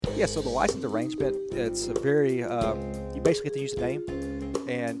Yeah, so the license arrangement, it's a very, you basically get to use the name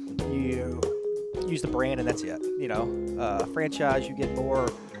and you use the brand and that's it. Franchise, you get more,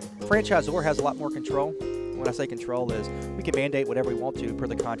 franchisor has a lot more control. When I say control is we can mandate whatever we want to per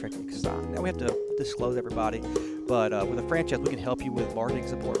the contract we sign. Now we have to disclose everybody, but with a franchise we can help you with marketing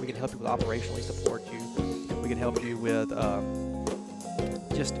support, we can help you with operationally support you, we can help you with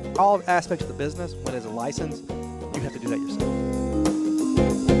just all aspects of the business. When it's a license, you have to do that yourself.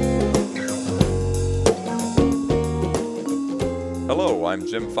 Hello, I'm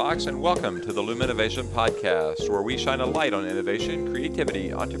Jim Fox, and welcome to the Loom Innovation Podcast, where we shine a light on innovation, creativity,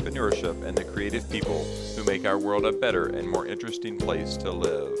 entrepreneurship, and the creative people who make our world a better and more interesting place to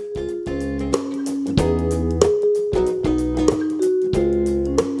live.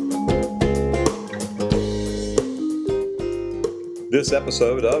 This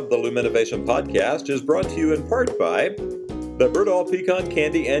episode of the Loom Innovation Podcast is brought to you in part by the Birdall Pecan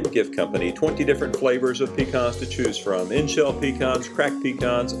Candy and Gift Company. 20 different flavors of pecans to choose from. In-shell pecans, cracked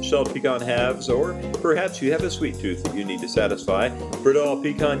pecans, shelled pecan halves, or perhaps you have a sweet tooth that you need to satisfy. Birdall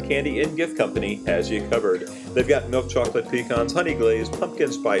Pecan Candy and Gift Company has you covered. They've got milk chocolate pecans, honey glazed,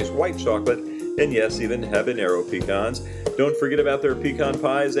 pumpkin spice, white chocolate, and yes, even habanero pecans. Don't forget about their pecan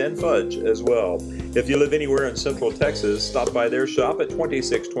pies and fudge as well. If you live anywhere in Central Texas, stop by their shop at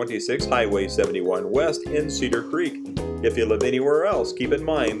 2626 Highway 71 West in Cedar Creek. If you live anywhere else, keep in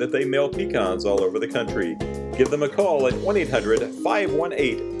mind that they mail pecans all over the country. Give them a call at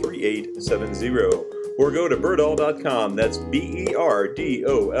 1-800-518-3870 or go to birdall.com. That's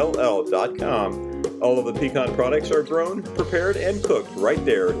BERDOLL.com. All of the pecan products are grown, prepared, and cooked right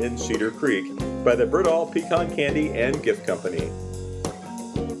there in Cedar Creek by the Birdall Pecan Candy and Gift Company.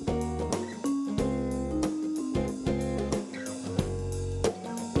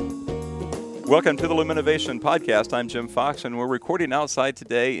 Welcome to the Loom Innovation Podcast. I'm Jim Fox, and we're recording outside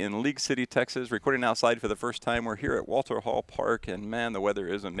today in League City, Texas. Recording outside for the first time. We're here at Walter Hall Park, and man, the weather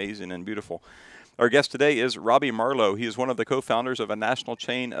is amazing and beautiful. Our guest today is Robby Marlow. He is one of the co-founders of a national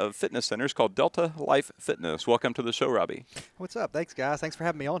chain of fitness centers called Delta Life Fitness. Welcome to the show, Robby. What's up? Thanks, guys. Thanks for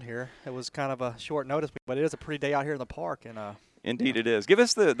having me on here. It was kind of a short notice, but it is a pretty day out here in the park. And Indeed, it is. Give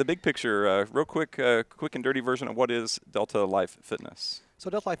us the big picture, real quick and dirty version of what is Delta Life Fitness. So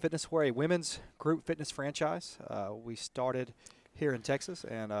Delta Life Fitness, we're a women's group fitness franchise. We started here in Texas,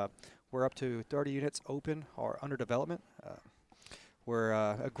 and we're up to 30 units open or under development. We're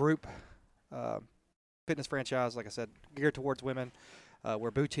a group fitness franchise, like I said, geared towards women.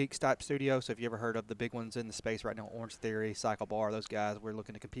 We're boutique type studio, so if you ever heard of the big ones in the space right now, Orange Theory, Cycle Bar, those guys, we're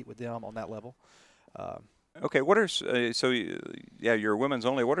looking to compete with them on that level. Okay, what are you're women's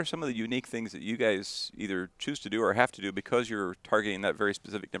only. What are some of the unique things that you guys either choose to do or have to do because you're targeting that very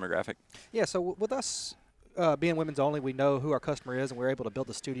specific demographic? Yeah, so with us being women's only, we know who our customer is, and we're able to build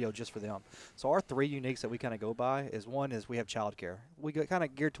a studio just for them. So our three uniques that we kind of go by is one is we have childcare. We get kind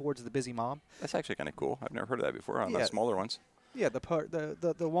of geared towards the busy mom. That's actually kind of cool. I've never heard of that before on the smaller ones. Yeah,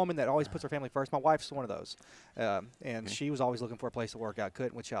 the woman that always puts her family first. My wife's one of those, and she was always looking for a place to work out.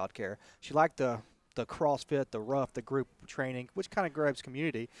 Couldn't with childcare. She liked the CrossFit, the rough, the group training, which kind of grabs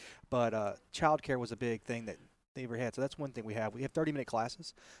community, but childcare was a big thing that they ever had. So that's one thing we have. We have 30-minute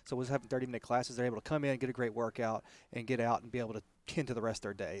classes. So we're having 30-minute classes. They're able to come in, get a great workout, and get out and be able to tend to the rest of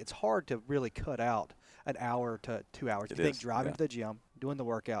their day. It's hard to really cut out an hour to 2 hours. You think driving to the gym, doing the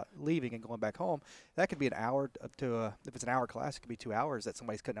workout, leaving, and going back home, that could be an hour up to if it's an hour class, it could be 2 hours that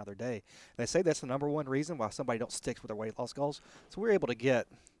somebody's cutting out their day. And they say that's the number one reason why somebody don't stick with their weight loss goals. So we're able to get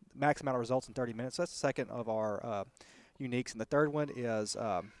max amount of results in 30 minutes. So that's the second of our uniques. And the third one is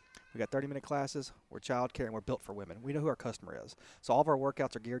we got 30-minute classes, we're childcare, and we're built for women. We know who our customer is. So all of our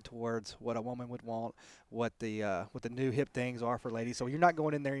workouts are geared towards what a woman would want, what the new hip things are for ladies. So you're not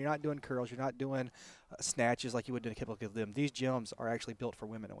going in there, you're not doing curls, you're not doing snatches like you would do in a typical gym. These gyms are actually built for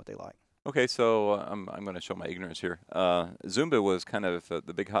women and what they like. Okay, so I'm going to show my ignorance here. Zumba was kind of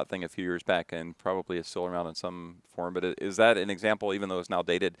the big hot thing a few years back, and probably is still around in some form. But is that an example, even though it's now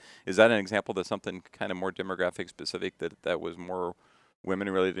dated, is that an example that something kind of more demographic specific that was more women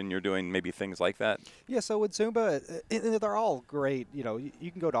related, and you're doing maybe things like that? Yeah, so with Zumba, they're all great. You know,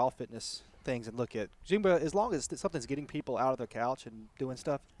 you can go to all fitness things and look at Zumba. As long as something's getting people out of their couch and doing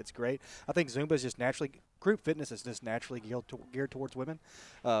stuff, it's great. I think Zumba is just naturally, group fitness is just naturally geared towards women.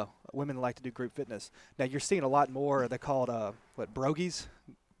 Women like to do group fitness. Now you're seeing a lot more, they're called brogies,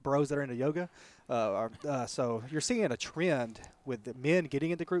 bros that are into yoga. So you're seeing a trend with the men getting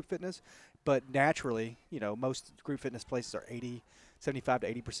into group fitness, but naturally, most group fitness places are 75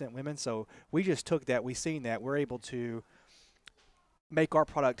 to 80% women. So we just took that, we seen that, we're able to make our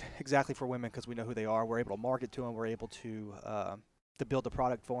product exactly for women because we know who they are. We're able to market to them. We're able to to build the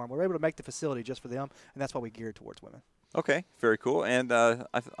product for them. We're able to make the facility just for them, and that's why we geared towards women. Okay, very cool. And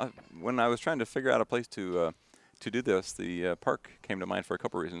when I was trying to figure out a place to do this, the park came to mind for a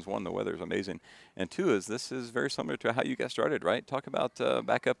couple of reasons. One, the weather is amazing, and two is this is very similar to how you got started, right? Talk about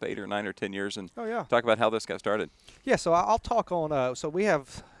back up 8 or 9 or 10 years and talk about how this got started. Yeah, so I'll talk on. So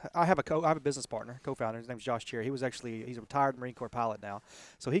I have a business partner, co-founder. His name's Josh Cherry. He's a retired Marine Corps pilot now.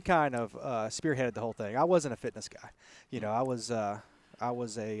 So he kind of spearheaded the whole thing. I wasn't a fitness guy. I was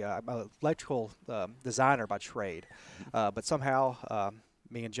I'm an electrical designer by trade, but somehow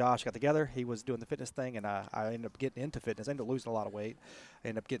me and Josh got together. He was doing the fitness thing, and I ended up getting into fitness. I ended up losing a lot of weight.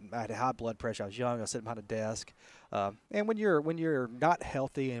 I had high blood pressure. I was young. I was sitting behind a desk, and when you're not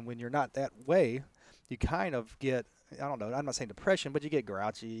healthy and when you're not that way, you kind of get, I don't know, I'm not saying depression, but you get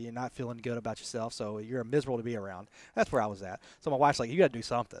grouchy. You're not feeling good about yourself, so you're miserable to be around. That's where I was at. So my wife's like, you got to do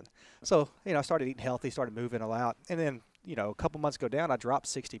something. So I started eating healthy, started moving a lot, and then a couple months go down, I dropped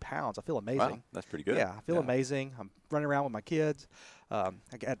 60 pounds. I feel amazing. Wow, that's pretty good. Yeah, I feel amazing. I'm running around with my kids. I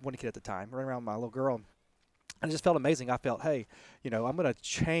had one kid at the time, running around with my little girl. And it just felt amazing. I felt, hey, I'm going to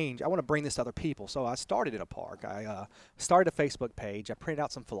change. I want to bring this to other people. So I started in a park. I started a Facebook page. I printed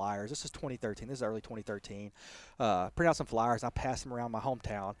out some flyers. This is 2013. This is early 2013. Printed out some flyers, and I passed them around my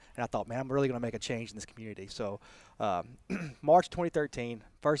hometown. And I thought, man, I'm really going to make a change in this community. So March 2013,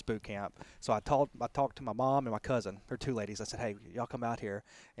 first boot camp. So I talked to my mom and my cousin. They're two ladies. I said, hey, y'all come out here.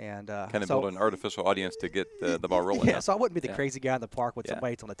 And kind of build an artificial audience to get the ball rolling. Yeah, so I wouldn't be the crazy guy in the park with some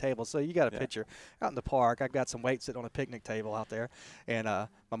weights on the table. So you got a picture out in the park. I've got some weights sitting on a picnic table out there. And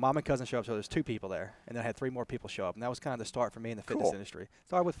my mom and cousin show up, so there's 2 people there. And then I had 3 more people show up. And that was kind of the start for me in the fitness industry.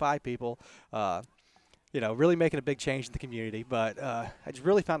 Started with 5 people. Really making a big change in the community, but I just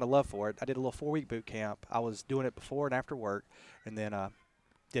really found a love for it. I did a little 4-week boot camp. I was doing it before and after work, and then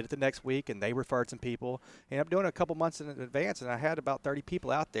did it the next week, and they referred some people. Ended up doing it a couple months in advance, and I had about 30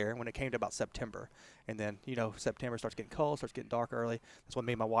 people out there when it came to about September. And then, September starts getting cold, starts getting dark early. That's when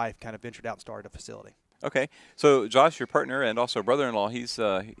me and my wife kind of ventured out and started a facility. Okay, so Josh, your partner and also brother-in-law, he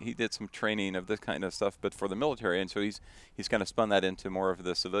did some training of this kind of stuff, but for the military, and so he's kind of spun that into more of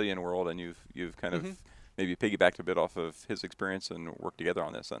the civilian world, and you've kind of maybe piggybacked a bit off of his experience and worked together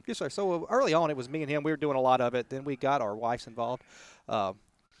on this then. Yes, sir. So early on, it was me and him. We were doing a lot of it. Then we got our wives involved,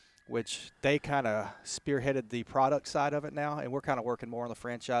 which they kind of spearheaded the product side of it now, and we're kind of working more on the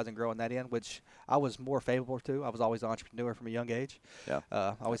franchise and growing that in, which I was more favorable to. I was always an entrepreneur from a young age. Yeah.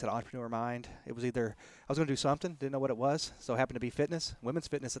 I always had an entrepreneur mind. It was either I was going to do something, didn't know what it was, so it happened to be fitness, women's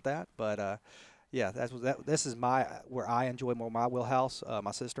fitness at that. But this is where I enjoy more my wheelhouse.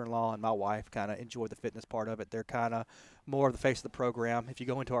 My sister-in-law and my wife kind of enjoy the fitness part of it. They're kind of more of the face of the program. If you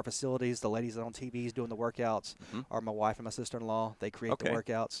go into our facilities, the ladies that are on TVs doing the workouts are my wife and my sister-in-law. They create the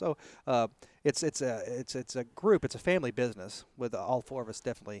workouts. So it's a group. It's a family business with all 4 of us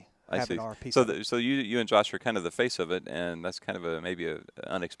definitely having our piece. So you and Josh are kind of the face of it, and that's kind of maybe an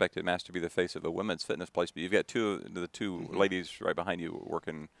unexpected match to be the face of a women's fitness place. But you've got the two ladies right behind you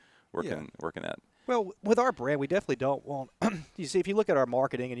working at. Well, with our brand, we definitely don't want – you see, if you look at our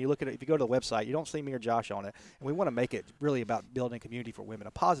marketing and you look at it, if you go to the website, you don't see me or Josh on it. And we want to make it really about building a community for women,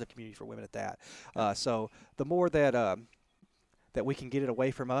 a positive community for women at that. So the more that we can get it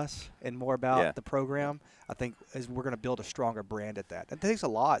away from us and more about the program, I think we're going to build a stronger brand at that. It takes a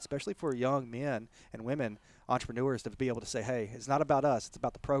lot, especially for young men and women entrepreneurs, to be able to say, hey, it's not about us. It's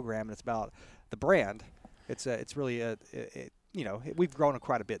about the program, and it's about the brand. It's really we've grown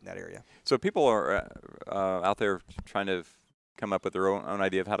quite a bit in that area. So people are out there trying to come up with their own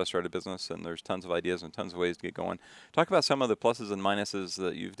idea of how to start a business, and there's tons of ideas and tons of ways to get going. Talk about some of the pluses and minuses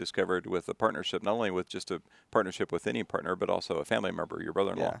that you've discovered with a partnership, not only with just a partnership with any partner, but also a family member, your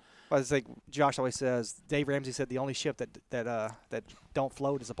brother-in-law. Yeah. Well, I think Josh always says, Dave Ramsey said the only ship that don't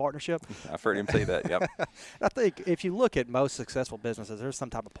float is a partnership. I've heard him say that, yep. I think if you look at most successful businesses, there's some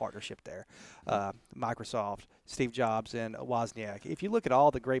type of partnership there. Microsoft, Steve Jobs, and Wozniak. If you look at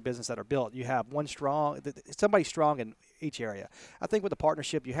all the great businesses that are built, you have somebody strong in each area. I think with a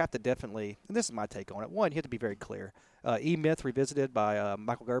partnership, you have to definitely, and this is my take on it, one, you have to be very clear. E-Myth Revisited by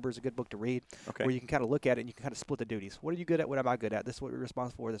Michael Gerber is a good book to read, where you can kind of look at it and you can kind of split the duties. What are you good at? What am I good at? This is what you're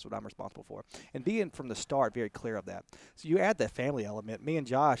responsible for. This is what I'm responsible for. And being from the start very clear of that. So you add that family element. Me and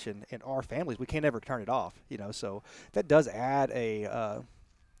Josh and our families, we can't ever turn it off. So that does add an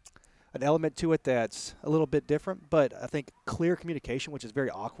element to it that's a little bit different, but I think clear communication, which is very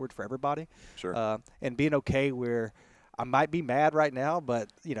awkward for everybody. Sure. And being okay where I might be mad right now, but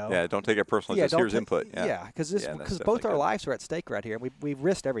Yeah, don't take it personally. Just here's input. Yeah, because both our lives are at stake right here. We've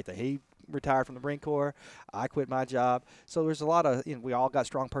risked everything. He retired from the Marine Corps. I quit my job. So there's a lot of, we all got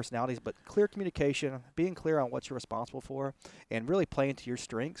strong personalities, but clear communication, being clear on what you're responsible for, and really playing to your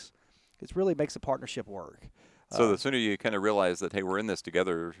strengths, it really makes the partnership work. So the sooner you kind of realize that, hey, we're in this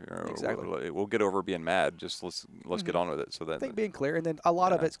together, Exactly. we'll get over being mad. Just let's get on with it. So that I think being clear, and then a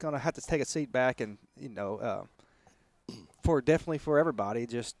lot of it's going to have to take a seat back and, definitely for everybody,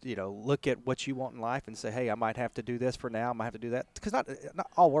 just, look at what you want in life and say, hey, I might have to do this for now. I might have to do that. Because not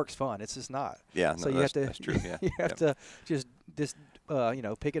all work's fun. It's just not. Yeah, so that's true. Yeah. You have to just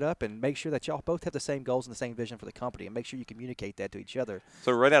pick it up and make sure that y'all both have the same goals and the same vision for the company, and make sure you communicate that to each other.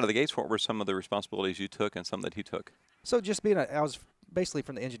 So right out of the gates, what were some of the responsibilities you took and some that he took? So just I was basically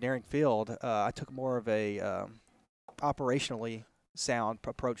from the engineering field. I took more of a operationally sound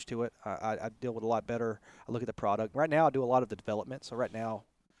approach to it. I deal with a lot better. I look at the product. Right now, I do a lot of the development. So right now,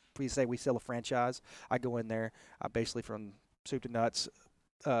 if we say we sell a franchise, I go in there. I basically from soup to nuts,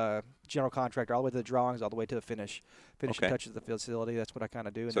 general contractor, all the way to the drawings, all the way to the finishing touches of the facility. That's what I kind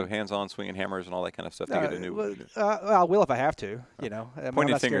of do. And so hands-on, swinging hammers and all that kind of stuff to get a new. I will if I have to.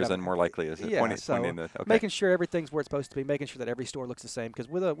 Pointing fingers then more likely, is it? Yeah. Pointing making sure everything's where it's supposed to be, making sure that every store looks the same. Because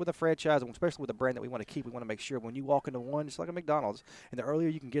with a franchise, and especially with a brand that we want to keep, we want to make sure when you walk into one, just like a McDonald's, and the earlier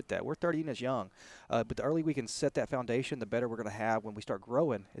you can get that. We're 30 units young, but the earlier we can set that foundation, the better we're going to have when we start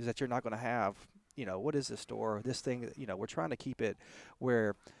growing. Is that you're not going to have, what is this store? This thing. We're trying to keep it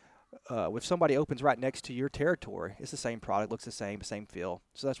where. If somebody opens right next to your territory, it's the same product, looks the same feel.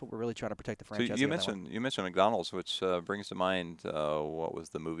 So that's what we're really trying to protect the franchise. So you mentioned McDonald's, which brings to mind what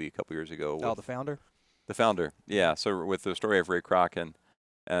was the movie a couple years ago? The Founder. The Founder, yeah. So with the story of Ray Kroc,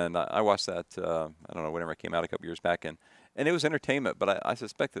 and I watched that. I don't know, whenever it came out a couple years back, and it was entertainment. But I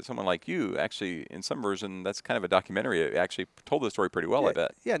suspect that someone like you actually, in some version, that's kind of a documentary. It actually told the story pretty well. I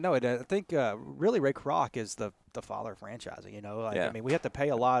bet. Yeah, no, I think really Ray Kroc is the father of franchising. I mean, we have to pay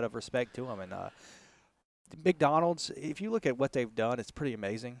a lot of respect to him. And McDonald's, if you look at what they've done, it's pretty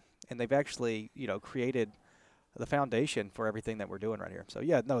amazing. And they've actually, created the foundation for everything that we're doing right here. So,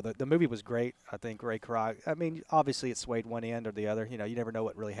 yeah, no, the movie was great. I think Ray Kroc, I mean, obviously it swayed one end or the other. You never know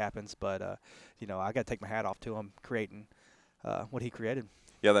what really happens. But, I got to take my hat off to him creating what he created.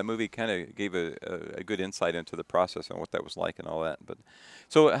 Yeah, that movie kind of gave a good insight into the process and what that was like and all that. But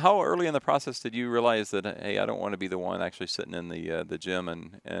so how early in the process did you realize that, hey, I don't want to be the one actually sitting in the gym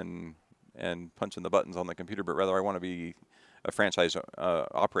and punching the buttons on the computer, but rather I want to be a franchise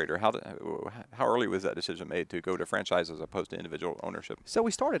operator? How early was that decision made to go to franchise as opposed to individual ownership? So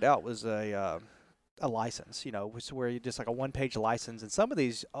we started out was a license, where you just like a one-page license. And some of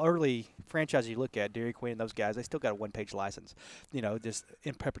these early franchises you look at, Dairy Queen and those guys, they still got a one-page license, just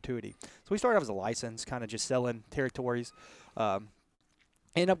in perpetuity. So we started off as a license, kind of just selling territories.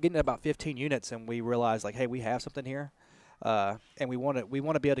 Ended up getting about 15 units, and we realized, like, hey, we have something here, and we want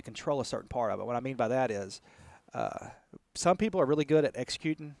to be able to control a certain part of it. What I mean by that is some people are really good at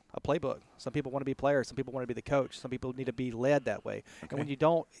executing a playbook. Some people want to be players. Some people want to be the coach. Some people need to be led that way. Okay. And when you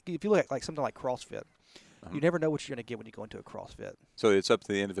don't, if you look at like something like CrossFit, you never know what you're going to get when you go into a CrossFit. So it's up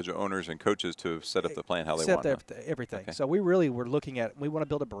to the individual owners and coaches to set up the plan how they want it. Everything. Okay. So we really were looking at, we want to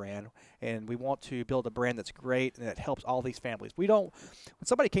build a brand, and we want to build a brand that's great and that helps all these families. We don't, when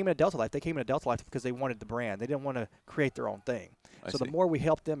somebody came into Delta Life, they came into Delta Life because they wanted the brand. They didn't want to create their own thing. So the more we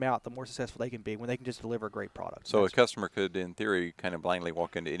help them out, the more successful they can be when they can just deliver a great product. So a customer could, in theory, kind of blindly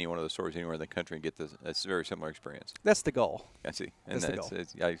walk into any one of the stores anywhere in the country and get a very similar experience. That's the goal. I see. And that's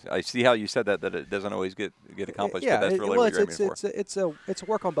the goal. I see how you said that it doesn't always get accomplished, but that's really what you're aiming for. It's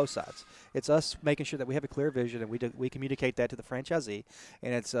work on both sides. It's us making sure that we have a clear vision and we communicate that to the franchisee,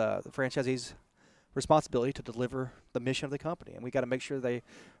 and it's the franchisee's responsibility to deliver the mission of the company. And we got to make sure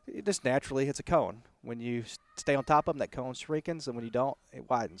just naturally, it's a cone. When you stay on top of them, that cone shrinkens, and when you don't, it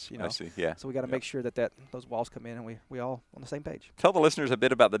widens. I see. Yeah. So we got to make sure that those walls come in, and we all on the same page. Tell the listeners a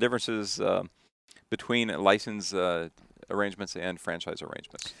bit about the differences between license arrangements and franchise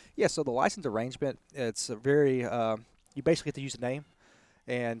arrangements. Yeah. So the license arrangement, it's a very you basically have to use the name,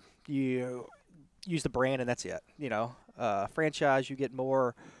 and you use the brand, and that's it. Franchise, you get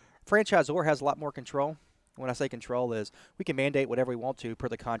more. Franchisor has a lot more control. When I say control is we can mandate whatever we want to per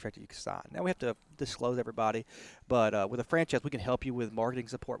the contract that you can sign. Now we have to disclose everybody, but with a franchise we can help you with marketing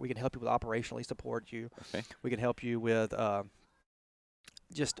support. We can help you with operationally support you. Okay. We can help you with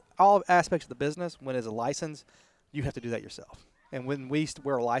just all aspects of the business. When it's a license, you have to do that yourself. And when we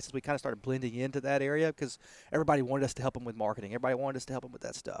were a license, we kind of started blending into that area because everybody wanted us to help them with marketing. Everybody wanted us to help them with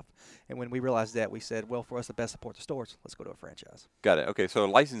that stuff. And when we realized that, we said, well, for us to best support the stores, let's go to a franchise. Got it. Okay, so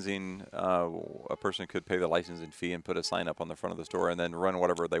licensing, a person could pay the licensing fee and put a sign up on the front of the store and then run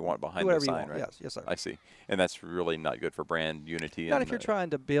whatever they want behind the sign, right? Yes, sir. I see. And that's really not good for brand unity. Not if you're trying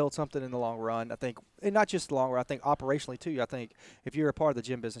to build something in the long run, I think, and not just the long run, I think operationally too. I think if you're a part of the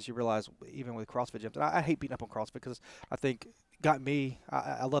gym business, you realize even with CrossFit gyms, and I hate beating up on CrossFit because I think got me,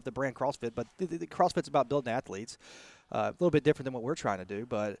 I love the brand CrossFit, but the CrossFit's about building athletes. A little bit different than what we're trying to do,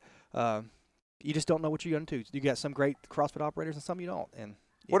 but you just don't know what you're going to do. You got some great CrossFit operators and some you don't. And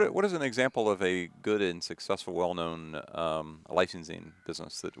what is an example of a good and successful, well-known licensing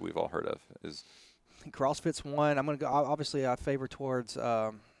business that we've all heard of? Is CrossFit's one. I'm going to go. Obviously, I favor towards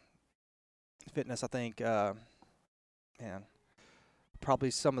fitness. I think,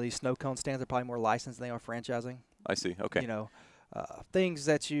 probably some of these snow cone stands are probably more licensed than they are franchising. I see. Okay. You know, things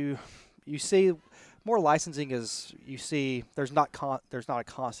that you see. More licensing is you see there's not a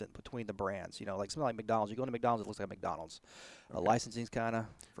constant between the brands. You know, like something like McDonald's. You go into McDonald's, it looks like McDonald's. Okay. Licensing's kind of.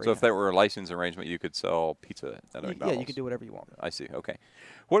 So if that were a license arrangement, you could sell pizza at McDonald's. Yeah, you can do whatever you want. I see. Okay.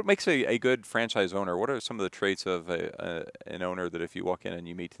 What makes a good franchise owner? What are some of the traits of an owner that if you walk in and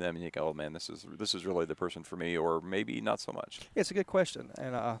you meet them and you go, oh man, this is really the person for me, or maybe not so much? Yeah, it's a good question,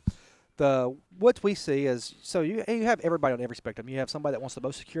 and what we see is, so you have everybody on every spectrum. You have somebody that wants the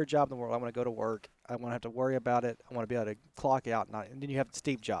most secure job in the world. I want to go to work. I want to have to worry about it. I want to be able to clock out. And then you have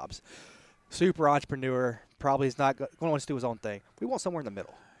Steve Jobs, super entrepreneur, probably is not going to want to do his own thing. We want somewhere in the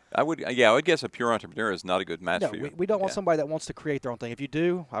middle. I would guess a pure entrepreneur is not a good match for you. We don't want somebody that wants to create their own thing. If you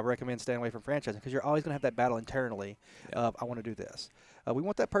do, I recommend staying away from franchising because you're always going to have that battle internally of, I want to do this. We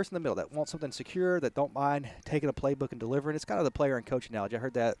want that person in the middle that wants something secure, that don't mind taking a playbook and delivering. It's kind of the player and coach analogy. I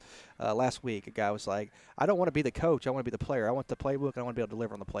heard that last week. A guy was like, I don't want to be the coach. I want to be the player. I want the playbook, and I want to be able to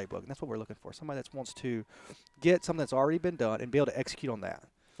deliver on the playbook. And that's what we're looking for, somebody that wants to get something that's already been done and be able to execute on that.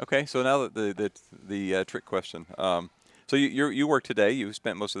 Okay, so now the trick question. So you work today. You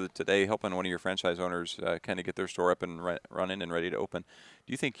spent most of the today helping one of your franchise owners kind of get their store up and running and ready to open.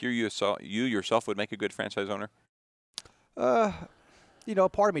 Do you think you yourself would make a good franchise owner? You know,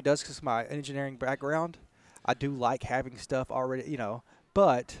 part of me does because of my engineering background. I do like having stuff already, you know,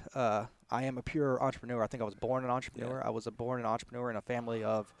 but I am a pure entrepreneur. I think I was born an entrepreneur. Yeah. I was born an entrepreneur in a family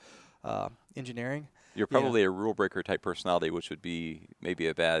of engineering. You're probably a rule breaker type personality, which would be maybe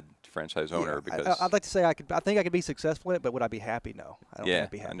a bad franchise owner. Because I'd like to say I think I could be successful in it, but would I be happy? No, I don't think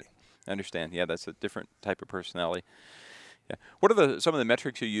I'd be happy. I understand. Yeah, that's a different type of personality. Yeah. What are some of the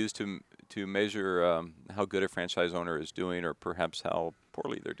metrics you use to measure how good a franchise owner is doing, or perhaps how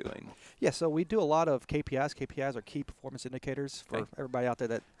poorly they're doing? Yeah, so we do a lot of KPIs. KPIs are key performance indicators for everybody out there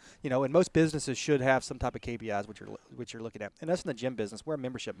that, you know, and most businesses should have some type of KPIs which you're looking at. And us in the gym business, we're a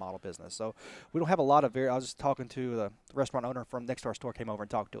membership model business, so we don't have a lot of I was just talking to the restaurant owner from next to our store, came over and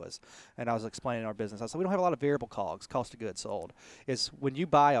talked to us, and I was explaining our business. I said we don't have a lot of variable COGS, cost of goods sold. It's when you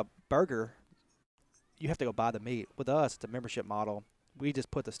buy a burger, you have to go buy the meat. With us, it's a membership model. We just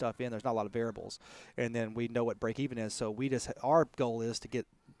put the stuff in. There's not a lot of variables, and then we know what break even is. So our goal is to get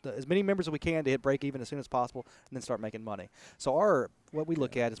as many members as we can to hit break even as soon as possible, and then start making money. So what we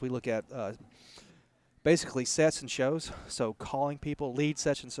look at is basically sets and shows. So calling people, lead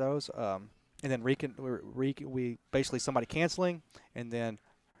sets and shows, and then we basically somebody canceling and then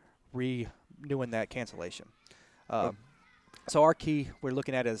renewing that cancellation. So our key we're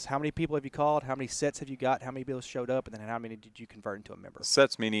looking at is how many people have you called, how many sets have you got, how many people showed up, and then how many did you convert into a member.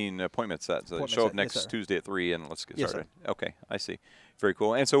 Sets meaning appointment sets. So show up next Tuesday at 3 and let's get started. Okay, I see. Very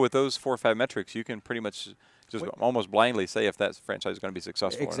cool. And so with those 4 or 5 metrics, you can pretty much just almost blindly say if that franchise is going to be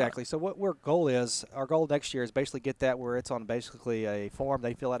successful Exactly. or not. So what our goal next year is basically get that where it's on basically a form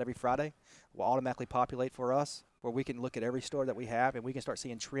they fill out every Friday. Will automatically populate for us, where we can look at every store that we have and we can start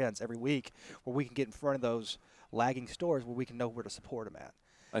seeing trends every week where we can get in front of those lagging stores where we can know where to support them at.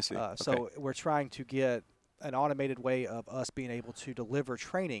 I see. So we're trying to get an automated way of us being able to deliver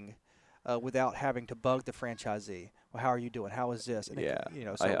training without having to bug the franchisee. Well, how are you doing? How is this? And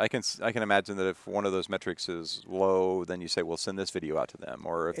I can imagine that if one of those metrics is low, then you say, well, send this video out to them.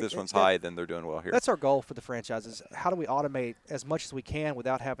 Or if this one's high, then they're doing well here. That's our goal for the franchises. How do we automate as much as we can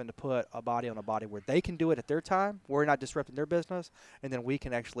without having to put a body on a body where they can do it at their time, we're not disrupting their business, and then we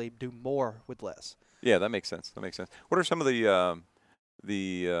can actually do more with less. Yeah, that makes sense. What are some of the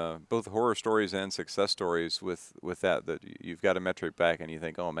both horror stories and success stories with that you've got a metric back and you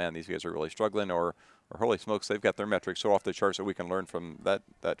think, oh man, these guys are really struggling, or holy smokes, they've got their metrics so off the charts that we can learn from that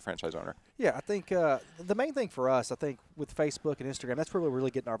franchise owner. Yeah, I think the main thing for us, I think with Facebook and Instagram, that's where we're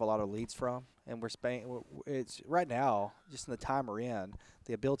really getting a lot of leads from, and it's right now, just in the time we're in,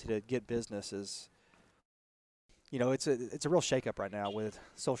 the ability to get business is, it's a real shakeup right now with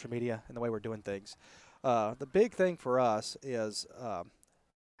social media and the way we're doing things. The big thing for us is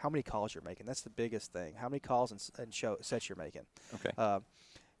how many calls you're making. That's the biggest thing. How many calls and sets you're making. Okay.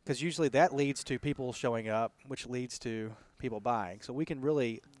 Because usually that leads to people showing up, which leads to people buying. So we can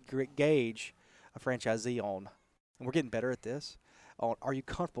really gauge a franchisee on, and we're getting better at this, on are you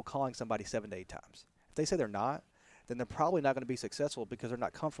comfortable calling somebody 7 to 8 times? If they say they're not, then they're probably not going to be successful because they're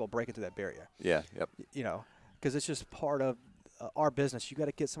not comfortable breaking through that barrier. Yeah, yep. Because it's just part of our business. You got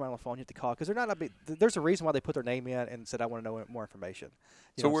to get somebody on the phone. You have to call because there's a reason why they put their name in and said, "I want to know more information."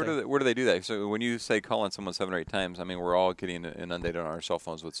 So where do they do that? So when you say calling someone 7 or 8 times, I mean we're all getting inundated on our cell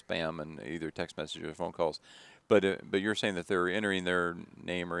phones with spam and either text messages or phone calls. But you're saying that they're entering their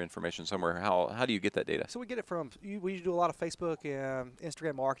name or information somewhere. How do you get that data? So we get it from we do a lot of Facebook and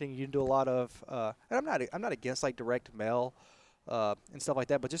Instagram marketing. You do a lot of and I'm not against like direct mail. And stuff like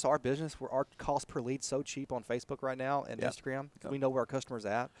that, but just our business, where our cost per lead so cheap on Facebook right now and Instagram, we know where our customer's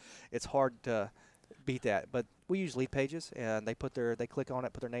at. It's hard to beat that, but we use lead pages, and they click on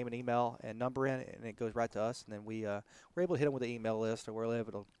it, put their name and email and number in, and it goes right to us, and then we're able to hit them with the email list, or we're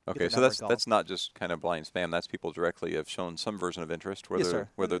able to. Okay, so that's not just kind of blind spam. That's people directly have shown some version of interest,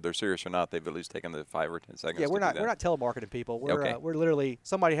 whether they're serious or not. They've at least taken the 5 or 10 seconds. Yeah, we're not telemarketing people. We're literally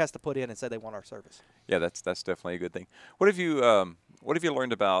somebody has to put in and say they want our service. Yeah, that's definitely a good thing. What have you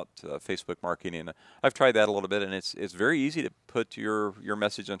learned about Facebook marketing? I've tried that a little bit, and it's very easy to put your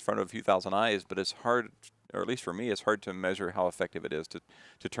message in front of a few thousand eyes, but it's hard, or at least for me, it's hard to measure how effective it is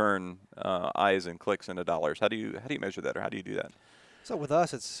to turn eyes and clicks into dollars. How do you measure that, or how do you do that? So with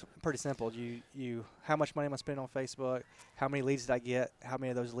us, it's pretty simple. You how much money am I spending on Facebook? How many leads did I get? How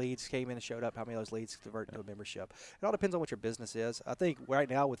many of those leads came in and showed up? How many of those leads convert into a membership? It all depends on what your business is. I think right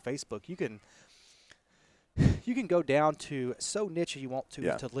now with Facebook, you can go down to so niche you want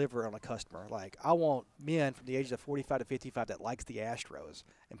to deliver on a customer. Like, I want men from the ages of 45 to 55 that likes the Astros,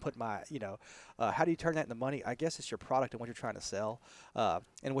 and put my, how do you turn that into money? I guess it's your product and what you're trying to sell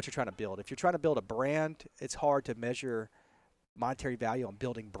and what you're trying to build. If you're trying to build a brand, it's hard to measure monetary value on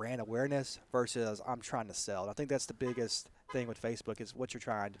building brand awareness versus I'm trying to sell. And I think that's the biggest thing with Facebook is what you're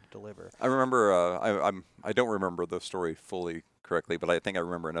trying to deliver. I remember, I don't remember the story fully correctly, but I think I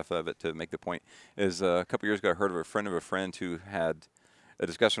remember enough of it to make the point. Is a couple years ago I heard of a friend who had a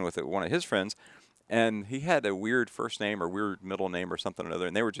discussion with one of his friends, and he had a weird first name or weird middle name or something or another,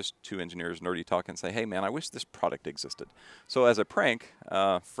 and they were just two engineers nerdy talking and say, hey man, I wish this product existed. So as a prank,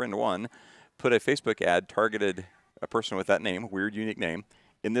 friend one put a Facebook ad targeted a person with that name, weird unique name,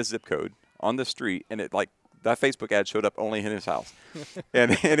 in this zip code on the street, and it that Facebook ad showed up only in his house.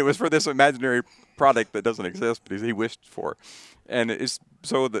 and it was for this imaginary product that doesn't exist, but he wished for. And it's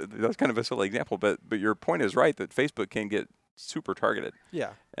so that's kind of a silly example, but your point is right that Facebook can get super targeted.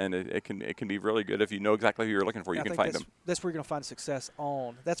 Yeah. And it can be really good if you know exactly who you're looking for. You can find them. That's where you're going to find success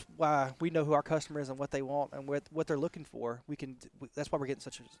on. That's why we know who our customer is and what they want and what they're looking for. That's why we're getting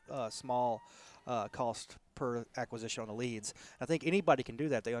such a small cost per acquisition on the leads. I think anybody can do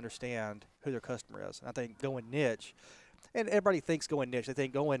that. They understand who their customer is. And I think going niche, and everybody thinks going niche. They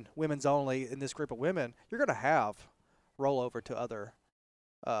think going women's only in this group of women, you're going to have rollover to other,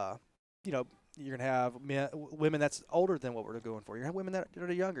 you're going to have women that's older than what we're going for. You're going to have women that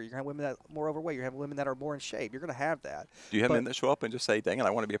are younger. You're going to have women that are more overweight. You're going to have women that are more in shape. You're going to have that. Do you have men that show up and just say, dang it, I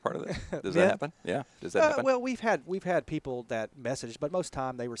want to be a part of this? Does that happen? Yeah. Does that happen? Well, we've had people that message, but most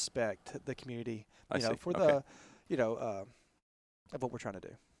time they respect the community, for the, of what we're trying to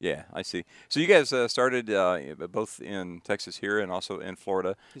do. Yeah, I see. So you guys started both in Texas here and also in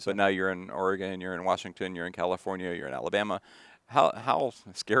Florida, but now you're in Oregon, you're in Washington, you're in California, you're in Alabama. How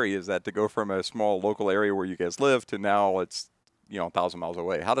scary is that to go from a small local area where you guys live to now it's 1,000 miles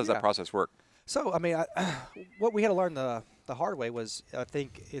away? How does that process work? So I mean, what we had to learn the hard way was, I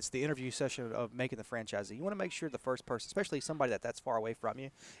think it's the interview session of making the franchisee. You want to make sure the first person, especially somebody that's far away from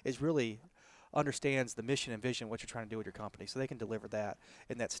you, is really understands the mission and vision, what you're trying to do with your company, so they can deliver that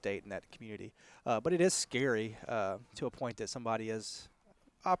in that state and that community. But it is scary to a point that somebody is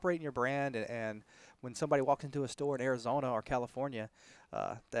operating your brand, and when somebody walks into a store in Arizona or California,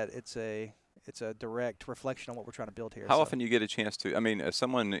 that it's it's a direct reflection on what we're trying to build here. How So- often you get a chance to? I mean,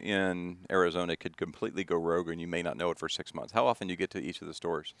 someone in Arizona could completely go rogue, and you may not know it for 6 months. How often you get to each of the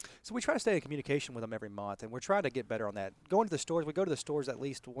stores? So we try to stay in communication with them every month, and we're trying to get better on that. Going to the stores, we go to the stores at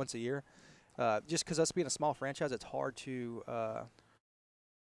least once a year. Just because us being a small franchise, it's hard to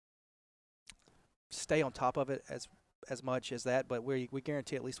stay on top of it as much as that, but we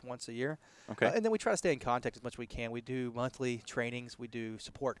guarantee at least once a year. Okay. And then we try to stay in contact as much as we can. We do monthly trainings, we do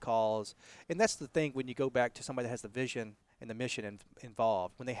support calls, and that's the thing when you go back to somebody that has the vision and the mission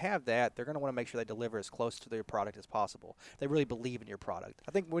involved. When they have that, they're going to want to make sure they deliver as close to their product as possible. They really believe in your product.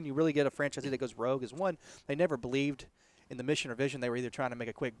 I think when you really get a franchisee that goes rogue is, one, they never believed in the mission or vision. They were either trying to make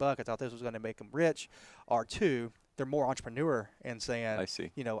a quick buck, I thought this was going to make them rich, or two, they're more entrepreneur and saying, I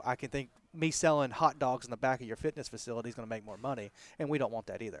see. you know, I can think me selling hot dogs in the back of your fitness facility is going to make more money, and we don't want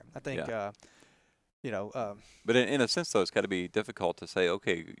that either. I think, But in a sense, though, it's got to be difficult to say,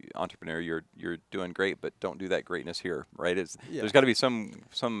 okay, entrepreneur, you're doing great, but don't do that greatness here, right? There's got to be some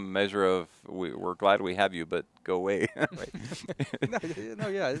measure of we're glad we have you, but go away. Right?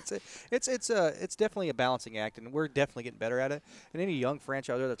 It's definitely a balancing act, and we're definitely getting better at it. And any young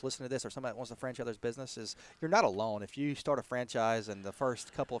franchisor that's listening to this, or somebody that wants to franchise their business, is you're not alone. If you start a franchise and the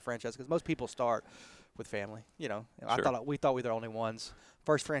first couple of franchises, because most people start with family, you know. Sure. We thought we were the only ones.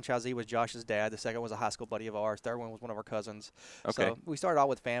 First franchisee was Josh's dad. The second was a high school buddy of ours. Third one was one of our cousins. Okay. So we started out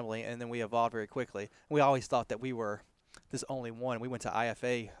with family, and then we evolved very quickly. We always thought that we were this only one. We went to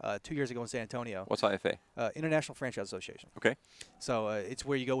IFA 2 years ago in San Antonio. What's IFA? International Franchise Association. Okay. So it's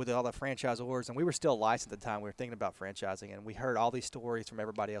where you go with all the franchisors, and we were still licensed at the time. We were thinking about franchising, and we heard all these stories from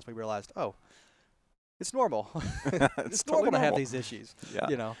everybody else. We realized, oh, it's normal. It's totally normal to have normal. these issues. Yeah.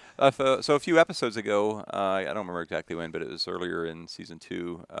 You know. So a few episodes ago, I don't remember exactly when, but it was earlier in season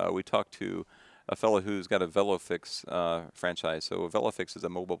 2. We talked to a fellow who's got a VeloFix franchise. So a VeloFix is a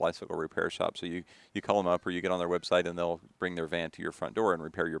mobile bicycle repair shop. So you call them up, or you get on their website, and they'll bring their van to your front door and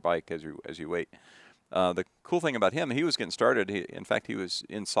repair your bike as you wait. The cool thing about him, he was getting started. In fact, he was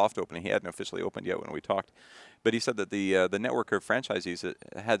in soft opening. He hadn't officially opened yet when we talked. But he said that the network of franchisees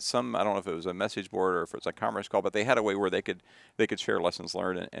had some, I don't know if it was a message board or if it was a commerce call, but they had a way where they could share lessons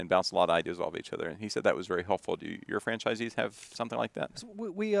learned and bounce a lot of ideas off each other. And he said that was very helpful. Do your franchisees have something like that? So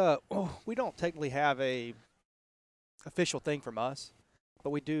we don't technically have a official thing from us, but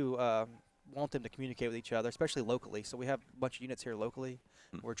we do want them to communicate with each other, especially locally. So we have a bunch of units here locally.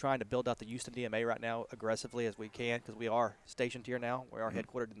 We're trying to build out the Houston DMA right now aggressively as we can, because we are stationed here now. We are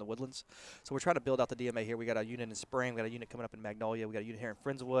headquartered in the Woodlands. So we're trying to build out the DMA here. We got a unit in Spring. We got a unit coming up in Magnolia. We got a unit here in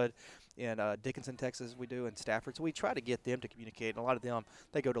Friendswood, in Dickinson, Texas. We do in Stafford. So we try to get them to communicate. And a lot of them,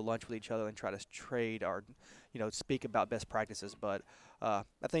 they go to lunch with each other and try to trade or, speak about best practices. But I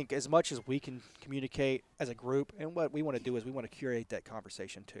think as much as we can communicate as a group, and what we want to do is we want to curate that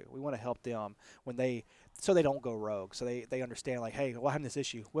conversation too. We want to help them so they don't go rogue. So they understand, like, hey, well, I have this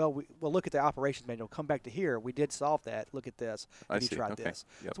issue. Well, we'll look at the operations manual. Come back to here. We did solve that. Look at this. Have you tried this?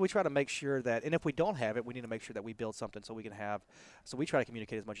 Yep. So we try to make sure that, and if we don't have it, we need to make sure that we build something so we can have. So we try to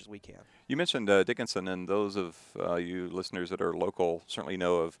communicate as much as we can. You mentioned Dickinson, and those of you listeners that are local certainly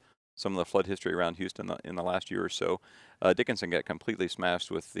know of some of the flood history around Houston in the last year or so. Dickinson got completely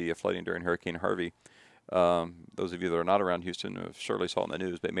smashed with the flooding during Hurricane Harvey. Those of you that are not around Houston have surely saw it in the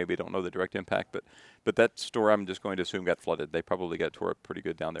news, but maybe don't know the direct impact. But that store, I'm just going to assume, got flooded. They probably got tore up pretty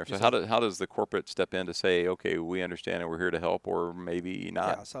good down there. So how does the corporate step in to say, okay, we understand and we're here to help, or maybe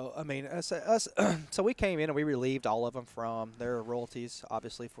not? Yeah. So I mean, so we came in and we relieved all of them from their royalties,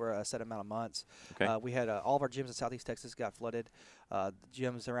 obviously for a set amount of months. Okay. We had all of our gyms in Southeast Texas got flooded.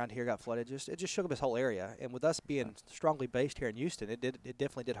 Gyms around here got flooded. It just shook up this whole area. And with us being strongly based here in Houston, it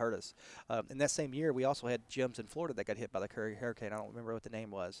definitely did hurt us. In that same year, we also had gyms in Florida that got hit by the hurricane. I don't remember what the name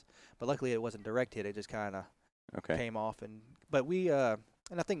was, but luckily it wasn't direct hit. It just kind of came off. But we and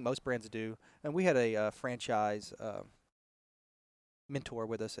I think most brands do. And we had a franchise mentor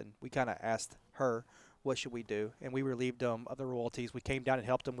with us, and we kind of asked her, what should we do? And we relieved them of the royalties. We came down and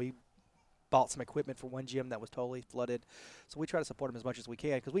helped them. We bought some equipment for one gym that was totally flooded. So we try to support them as much as we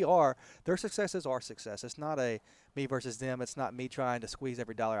can, because their success is our success. It's not a me versus them. It's not me trying to squeeze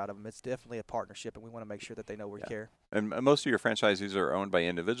every dollar out of them. It's definitely a partnership, and we want to make sure that they know we care. And most of your franchisees are owned by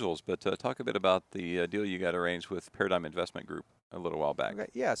individuals, but talk a bit about the deal you got arranged with Paradigm Investment Group a little while back. Okay,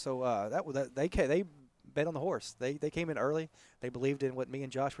 yeah, so they bet on the horse. They came in early. They believed in what me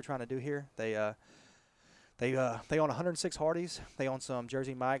and Josh were trying to do here. They own 106 Hardee's. They own some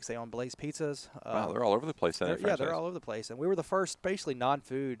Jersey Mike's. They own Blaze Pizzas. Wow, they're all over the place. They're all over the place. And we were the first basically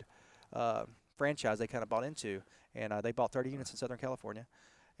non-food franchise they kind of bought into. And they bought 30 units in Southern California.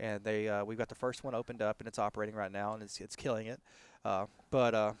 And we've got the first one opened up, and it's operating right now, and it's killing it.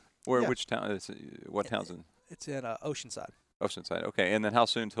 But Where? Yeah. Which town? What town's in? It's in Oceanside. Oceanside. Okay. And then how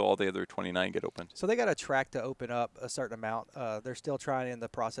soon till all the other 29 get opened? So they got a track to open up a certain amount. They're still trying in the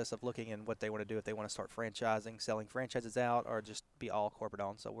process of looking in what they want to do, if they want to start franchising, selling franchises out, or just be all corporate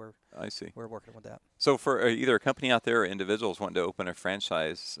owned. So I see. we're working with that. So for either a company out there or individuals wanting to open a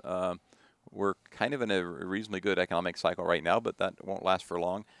franchise, we're kind of in a reasonably good economic cycle right now, but that won't last for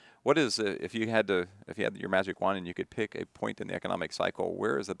long. What is if you had your magic wand and you could pick a point in the economic cycle,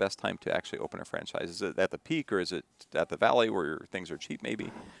 where is the best time to actually open a franchise? Is it at the peak or is it at the valley where things are cheap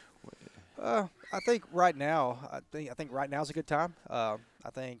maybe? I think right now, I think right now is a good time. I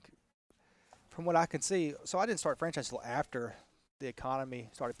think from what I can see, so I didn't start franchise until after the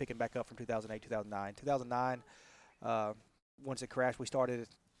economy started picking back up from 2008, 2009. 2009, once it crashed, we started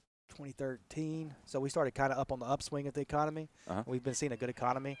 2013, so we started kind of up on the upswing of the economy. We've been seeing a good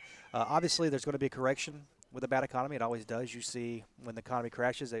economy. Obviously, there's going to be a correction with a bad economy. It always does. You see when the economy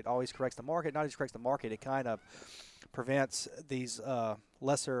crashes, it always corrects the market. Not just corrects the market, it kind of prevents these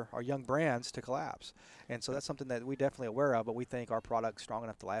lesser or young brands to collapse. And so that's something that we definitely aware of, but we think our product's strong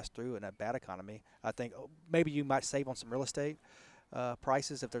enough to last through in a bad economy. I think maybe you might save on some real estate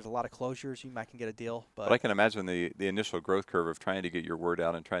prices. If there's a lot of closures, you might can get a deal. But I can imagine the initial growth curve of trying to get your word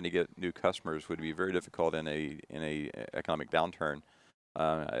out and trying to get new customers would be very difficult in a economic downturn.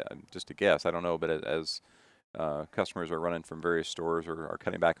 Just a guess, I don't know, but as customers are running from various stores or are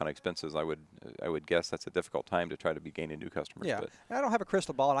cutting back on expenses, I would guess that's a difficult time to try to be gaining new customers. Yeah, But and I don't have a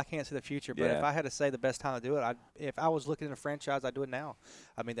crystal ball, and I can't see the future. But Yeah. if I had to say the best time to do it, if I was looking at a franchise, I'd do it now.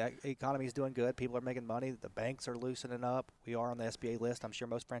 I mean, the economy is doing good. People are making money. The banks are loosening up. We are on the SBA list. I'm sure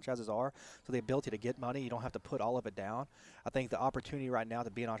most franchises are. So the ability to get money, you don't have to put all of it down. I think the opportunity right now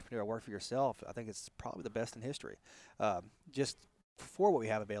to be an entrepreneur, work for yourself, I think it's probably the best in history. Just for what we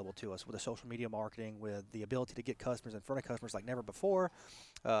have available to us with the social media marketing, with the ability to get customers in front of customers like never before.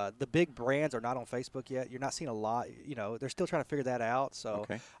 The big brands are not on Facebook yet. You're not seeing a lot. They're still trying to figure that out. So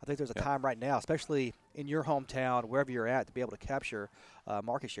Okay. I think there's a time right now, especially in your hometown, wherever you're at, to be able to capture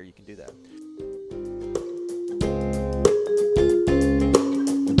market share. You can do that.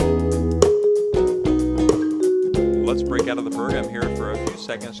 Let's break out of the program here for a few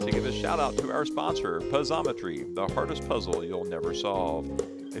seconds to give a shout out to our sponsor, Puzzometry, the hardest puzzle you'll never solve.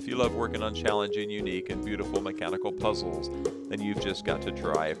 If you love working on challenging, unique, and beautiful mechanical puzzles, then you've just got to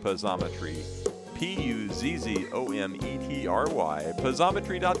try Puzzometry. Puzzometry,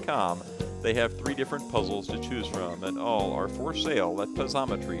 Puzzometry.com. They have 3 different puzzles to choose from, and all are for sale at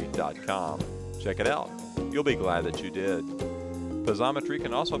Puzzometry.com. Check it out. You'll be glad that you did. Puzzometry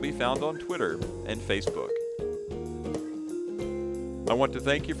can also be found on Twitter and Facebook. I want to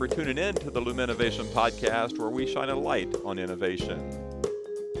thank you for tuning in to the Luminovation podcast, where we shine a light on innovation.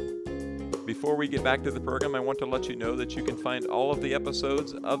 Before we get back to the program, I want to let you know that you can find all of the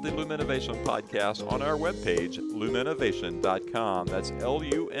episodes of the Luminovation podcast on our webpage, luminovation.com. That's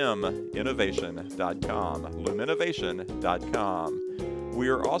L-U-M innovation.com, luminovation.com. We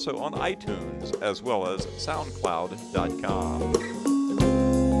are also on iTunes as well as soundcloud.com.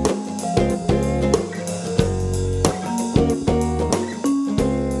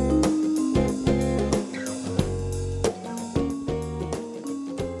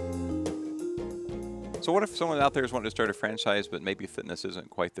 So what if someone out there is wanting to start a franchise, but maybe fitness isn't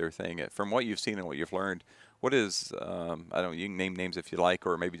quite their thing? From what you've seen and what you've learned, what is, I don't know, you can name names if you like,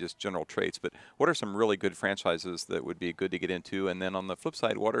 or maybe just general traits, but what are some really good franchises that would be good to get into? And then on the flip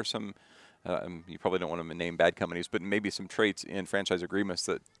side, what are some, you probably don't want to name bad companies, but maybe some traits in franchise agreements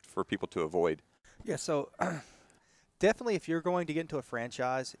that for people to avoid? Yeah, so definitely if you're going to get into a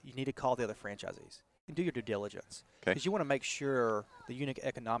franchise, you need to call the other franchisees and do your due diligence. Okay. Because you want to make sure the unit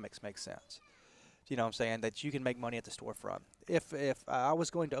economics make sense. You know what I'm saying? That you can make money at the storefront. If I was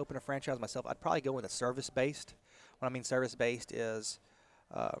going to open a franchise myself, I'd probably go with a service-based. What I mean service-based is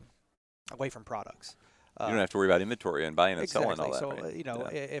away from products. You don't have to worry about inventory and buying and selling and all that. So, right?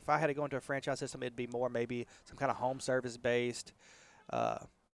 if I had to go into a franchise system, it'd be more maybe some kind of home service-based,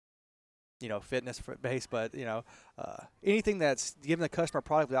 fitness-based, but, anything that's giving the customer a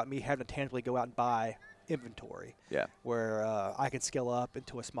product without me having to tangibly go out and buy inventory. Yeah. Where I can scale up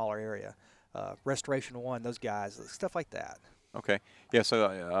into a smaller area. Restoration One, those guys, stuff like that. Okay. Yeah. So,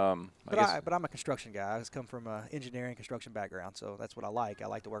 But I'm a construction guy. I just come from an engineering construction background, so that's what I like. I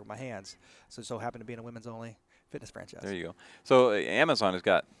like to work with my hands. So happen to be in a women's only fitness franchise. There you go. So Amazon has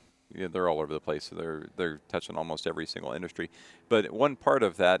got, they're all over the place. So they're touching almost every single industry. But one part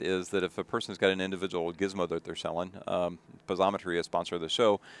of that is that if a person's got an individual gizmo that they're selling, Puzzometry, a sponsor of the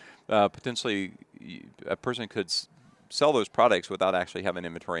show, potentially a person could sell those products without actually having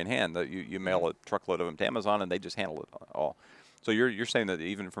inventory in hand. You mail a truckload of them to Amazon and they just handle it all. So you're saying that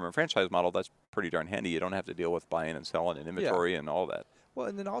even from a franchise model, that's pretty darn handy. You don't have to deal with buying and selling and inventory and all that. Well,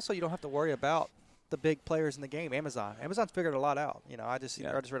 and then also you don't have to worry about the big players in the game. Amazon's figured a lot out. I just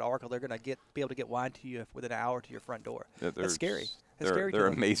read an article. They're going to be able to get wine to you within an hour to your front door. That's scary. They're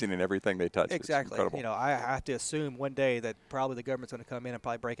amazing in everything they touch. Exactly. It's incredible. I have to assume one day that probably the government's going to come in and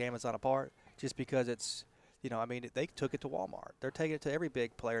probably break Amazon apart just because it's, they took it to Walmart. They're taking it to every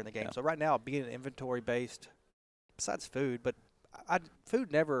big player in the game. So right now, being inventory based, besides food, but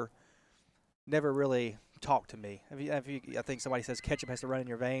food never really talk to me. I think somebody says ketchup has to run in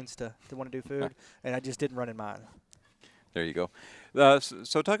your veins to want to do food, and I just didn't run in mine. There you go.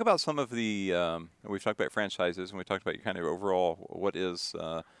 So talk about some of the, we've talked about franchises, and we talked about your kind of overall, what is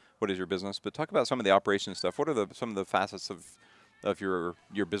your business, but talk about some of the operation stuff. What are some of the facets of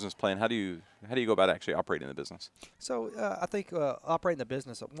your business plan? How do you go about actually operating the business? So I think operating the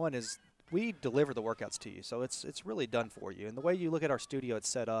business, one is we deliver the workouts to you, so it's really done for you. And the way you look at our studio, it's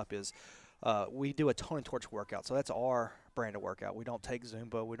set up is we do a tone and torch workout, so that's our brand of workout. We don't take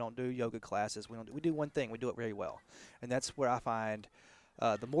Zumba, we don't do yoga classes. We do one thing, we do it very well, and that's where I find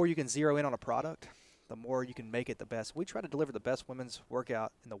the more you can zero in on a product, the more you can make it the best. We try to deliver the best women's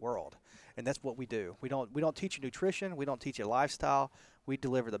workout in the world, and that's what we do. We don't teach you nutrition, we don't teach you lifestyle. We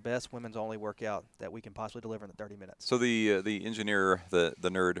deliver the best women's only workout that we can possibly deliver in the 30 minutes. So the engineer, the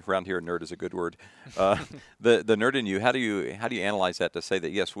nerd around here, nerd is a good word. The nerd in you, how do you analyze that to say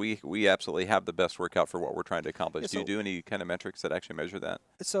that yes, we absolutely have the best workout for what we're trying to accomplish? Do you do any kind of metrics that actually measure that?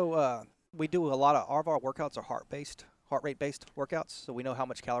 So we do a lot of our workouts are heart rate based workouts, so we know how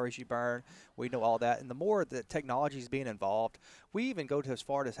much calories you burn. We know all that, and the more that technology is being involved, we even go to as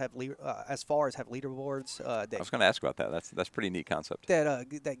far as have leaderboards. I was going to ask about that. That's a pretty neat concept.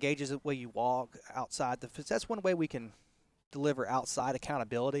 That gauges the way you walk outside. That's one way we can deliver outside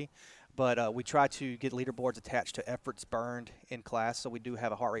accountability. But we try to get leaderboards attached to efforts burned in class. So we do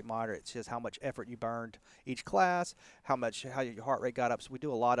have a heart rate monitor. It says how much effort you burned each class, how your heart rate got up. So we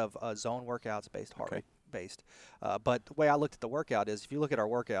do a lot of zone workouts based heart rate based. But the way I looked at the workout is, if you look at our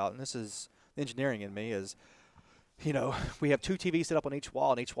workout, and this is engineering in me, is, we have 2 TVs set up on each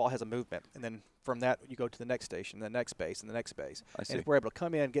wall, and each wall has a movement. And then from that, you go to the next station, the next base, and the next base. I see. And if we're able to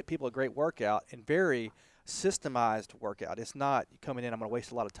come in and get people a great workout and very systemized workout. It's not coming in, I'm going to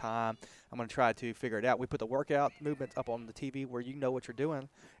waste a lot of time. I'm going to try to figure it out. We put the workout movements up on the TV where you know what you're doing,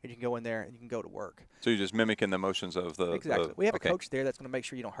 and you can go in there and you can go to work. So you're just mimicking the motions of the... Exactly. We have a coach there that's going to make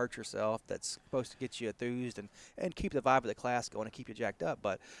sure you don't hurt yourself, that's supposed to get you enthused and keep the vibe of the class going and keep you jacked up.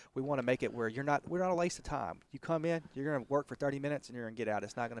 But we want to make it where we're not a waste of time. You come in, you're going to work for 30 minutes, and you're going to get out.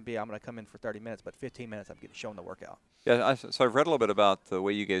 It's not going to be, I'm going to come in for 30 minutes, but 15 minutes I'm getting shown the workout. Yeah, so I've read a little bit about the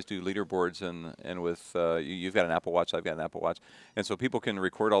way you guys do leaderboards, and with you've got an Apple Watch, I've got an Apple Watch, and so people can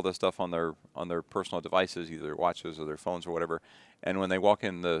record all this stuff on their personal devices, either watches or their phones or whatever. And when they walk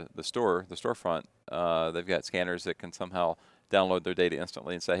in the storefront, they've got scanners that can somehow download their data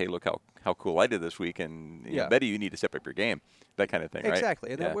instantly and say, hey, look how cool I did this week, and Betty, you need to step up your game, that kind of thing, right?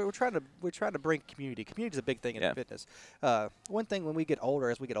 Exactly. And we're trying to bring community. Community is a big thing in fitness. One thing when we get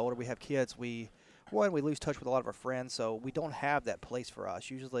older, we have kids, we lose touch with a lot of our friends, so we don't have that place for us.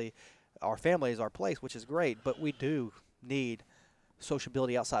 Usually our family is our place, which is great, but we do need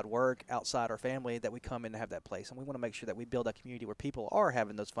sociability outside work, outside our family, that we come in to have that place. And we want to make sure that we build that community where people are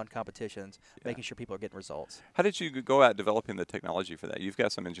having those fun competitions, making sure people are getting results. How did you go out developing the technology for that? You've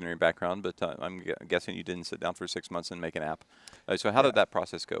got some engineering background, but I'm guessing you didn't sit down for 6 months and make an app. So how did that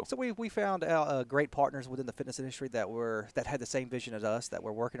process go? So we found great partners within the fitness industry that had the same vision as us, that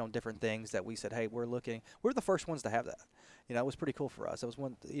were working on different things, that we said, hey, we're the first ones to have that. It was pretty cool for us. It was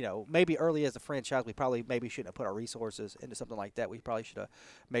one, maybe early as a franchise, we maybe shouldn't have put our resources into something like that. We probably should have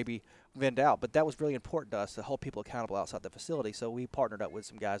maybe vend out, but that was really important to us to hold people accountable outside the facility. So we partnered up with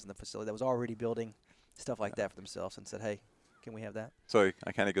some guys in the facility that was already building stuff like that for themselves and said, hey, can we have that? So it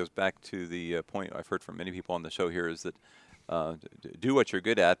kind of goes back to the point I've heard from many people on the show here, is that do what you're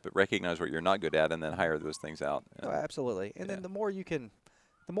good at, but recognize what you're not good at, and then hire those things out. Oh, absolutely. And then the more you can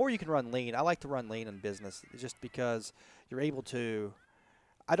run lean. I like to run lean in business just because you're able to.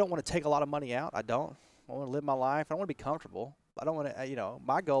 I don't want to take a lot of money out. I want to live my life. I want to be comfortable. I don't want to.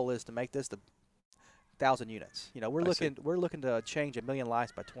 My goal is to make this the 1,000 units. We're looking to change 1 million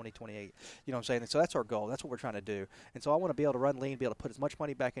lives by 2028. You know what I'm saying? So that's our goal. That's what we're trying to do. And so I want to be able to run lean, be able to put as much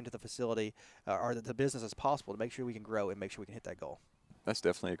money back into the facility or the business as possible to make sure we can grow and make sure we can hit that goal. That's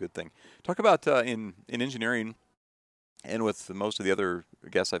definitely a good thing. Talk about in engineering. And with most of the other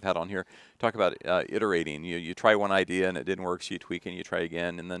guests I've had on here, talk about iterating. You try one idea and it didn't work, so you tweak and you try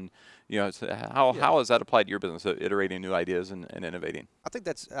again. And then, how has that applied to your business, iterating new ideas and innovating? I think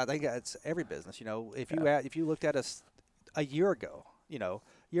that's every business. If you looked at us a year ago, year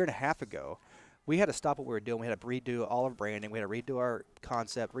and a half ago, we had to stop what we were doing. We had to redo all our branding. We had to redo our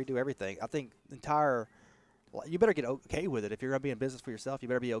concept, redo everything. I think you better get okay with it. If you're going to be in business for yourself, you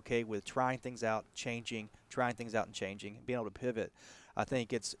better be okay with trying things out, changing, being able to pivot. I think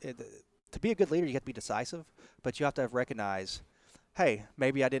to be a good leader, you have to be decisive, but you have to recognize, hey,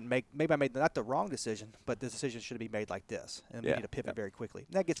 maybe I made not the wrong decision, but the decision should be made like this, and we need to pivot very quickly.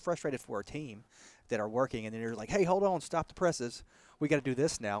 And that gets frustrated for a team that are working, and then you're like, hey, hold on, stop the presses. We got to do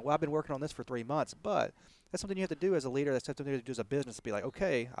this now. Well, I've been working on this for 3 months, but that's something you have to do as a leader. That's something you have to do as a business, to be like,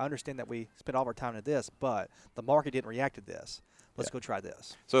 okay, I understand that we spent all of our time to this, but the market didn't react to this. Let's go try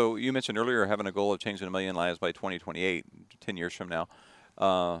this. So you mentioned earlier having a goal of changing 1 million lives by 2028, 10 years from now.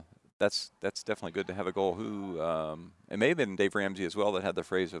 That's definitely good to have a goal. It may have been Dave Ramsey as well that had the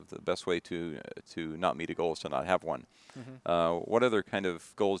phrase of the best way to not meet a goal is to not have one. What other kind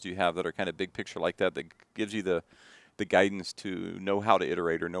of goals do you have that are kind of big picture like that gives you the guidance to know how to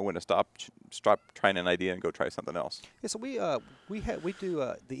iterate or know when to stop trying an idea and go try something else? Yeah, so we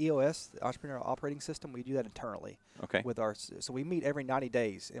do the EOS, the Entrepreneurial Operating System. We do that internally. Okay. So we meet every 90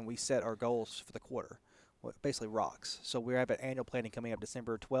 days and we set our goals for the quarter. Basically rocks. So we have an annual planning coming up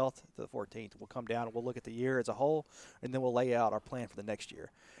December 12th to the 14th. We'll come down and we'll look at the year as a whole, and then we'll lay out our plan for the next year.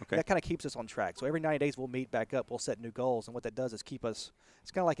 Okay. That kind of keeps us on track. So every 90 days we'll meet back up, we'll set new goals, and what that does is keep us.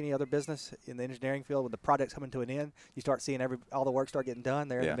 It's kind of like any other business in the engineering field. When the project's coming to an end, you start seeing all the work start getting done.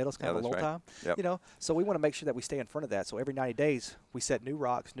 There in the middle is kind of a lull time. Yep. So we want to make sure that we stay in front of that. So every 90 days we set new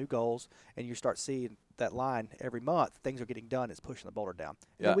rocks, new goals, and you start seeing that line every month. Things are getting done. It's pushing the boulder down.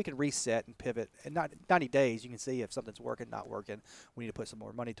 And then we can reset and pivot. And 90 days, you can see if something's working, not working. We need to put some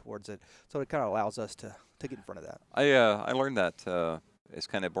more money towards it. So it kind of allows us to get in front of that. I learned that it's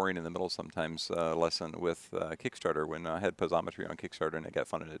kind of boring in the middle sometimes lesson with Kickstarter when I had Posometry on Kickstarter and it got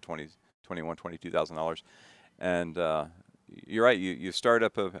funded at $22,000. And you're right. You start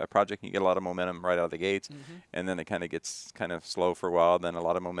up a project and you get a lot of momentum right out of the gates, and then it kind of gets kind of slow for a while. Then a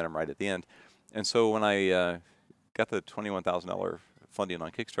lot of momentum right at the end. And so when I got the $21,000 funding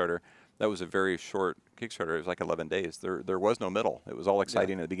on Kickstarter, that was a very short Kickstarter. It was like 11 days. There was no middle. It was all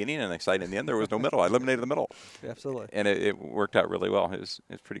exciting at the beginning and exciting at the end. There was no middle. I eliminated the middle. Absolutely. And it worked out really well. It was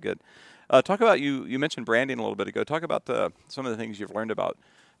pretty good. Talk about, you mentioned branding a little bit ago. Talk about some of the things you've learned about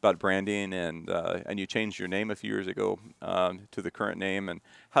branding, and you changed your name a few years ago to the current name. And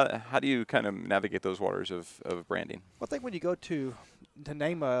how do you kind of navigate those waters of branding? Well, I think when you go to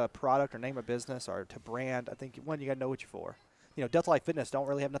name a product or name a business or to brand, I think, one, you got to know what you're for. Delta Life Fitness don't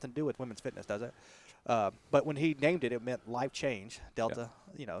really have nothing to do with women's fitness, does it? But when he named it, it meant life change. Delta,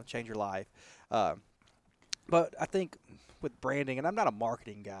 change your life. But I think with branding, and I'm not a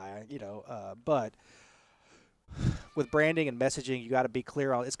marketing guy, but with branding and messaging, you got to be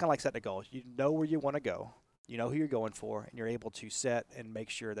clear on. It's kind of like setting a goal. You know where you want to go. You know who you're going for, and you're able to set and make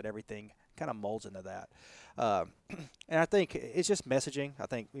sure that everything kind of molds into that. And I think it's just messaging. I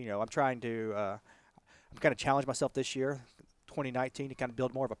think I'm trying to. I'm kind of challenge myself this year, 2019, to kind of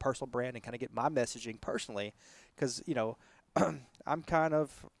build more of a personal brand and kind of get my messaging personally, because I'm kind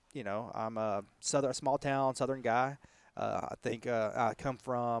of I'm a small town southern guy. I think I come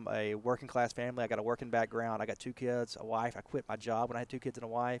from a working class family. I got a working background. I got 2 kids, a wife. I quit my job when I had 2 kids and a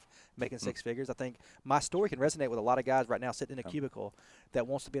wife, making 6 figures. I think my story can resonate with a lot of guys right now sitting in a cubicle that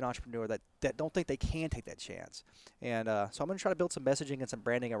wants to be an entrepreneur, that don't think they can take that chance. And so I'm going to try to build some messaging and some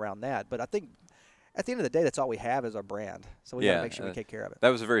branding around that. But I think at the end of the day, that's all we have is our brand. So we got to make sure we take care of it. That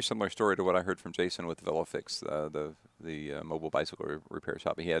was a very similar story to what I heard from Jason with VeloFix, the mobile bicycle repair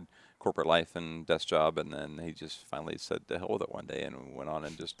shop. He had corporate life and desk job, and then he just finally said to hell with it one day and went on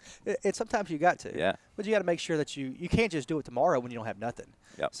and just. It's sometimes you got to. Yeah. But you got to make sure that you can't just do it tomorrow when you don't have nothing.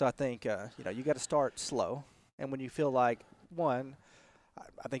 Yep. So I think you got to start slow, and when you feel like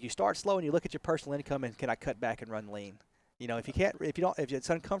I think you start slow and you look at your personal income and can I cut back and run lean. If you can't, if it's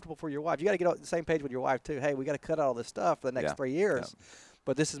uncomfortable for your wife, you got to get on the same page with your wife too. Hey, we got to cut out all this stuff for the next 3 years. Yeah.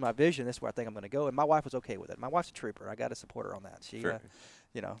 But this is my vision. This is where I think I'm going to go. And my wife was okay with it. My wife's a trooper. I got to support her on that. She, sure.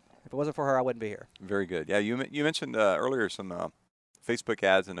 If it wasn't for her, I wouldn't be here. Very good. Yeah, you mentioned earlier some Facebook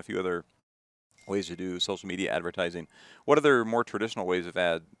ads and a few other ways to do social media advertising. What other more traditional ways of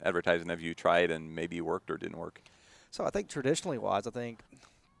advertising have you tried and maybe worked or didn't work? So I think traditionally wise,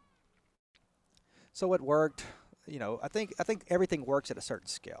 what worked. I think everything works at a certain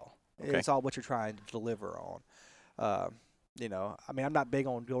scale. Okay. It's all what you're trying to deliver on. I'm not big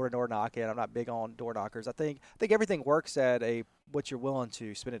on door-to-door knocking. I'm not big on door knockers. I think everything works at what you're willing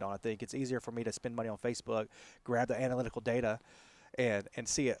to spend it on. I think it's easier for me to spend money on Facebook, grab the analytical data, and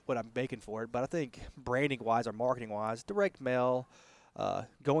see what I'm making for it. But I think branding-wise or marketing-wise, direct mail,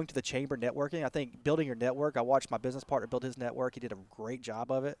 going to the chamber networking. I think building your network. I watched my business partner build his network. He did a great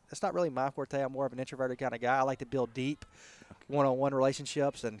job of it. It's not really my forte. I'm more of an introverted kind of guy. I like to build deep one-on-one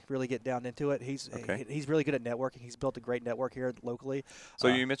relationships and really get down into it. He's really good at networking. He's built a great network here locally. So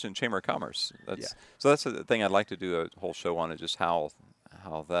you mentioned Chamber of Commerce. Yeah. So that's the thing I'd like to do a whole show on, is just how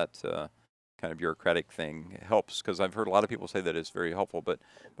that kind of bureaucratic thing helps, because I've heard a lot of people say that it's very helpful, but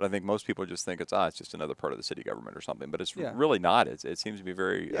I think most people just think it's just another part of the city government or something, but it's really not. It seems to be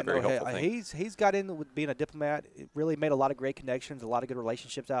very helpful thing. He's got in with being a diplomat. It really made a lot of great connections, a lot of good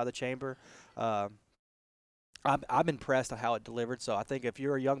relationships out of the chamber. I'm impressed at how it delivered. So I think if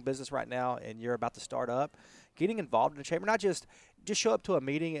you're a young business right now and you're about to start up, getting involved in the chamber, not just show up to a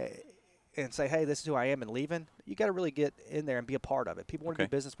meeting and say, hey, this is who I am, and leaving. You got to really get in there and be a part of it. People want to do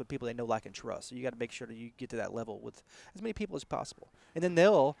business with people they know, like, and trust. So you got to make sure that you get to that level with as many people as possible. And then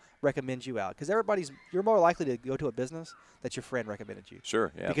they'll recommend you out, because you're more likely to go to a business that your friend recommended you.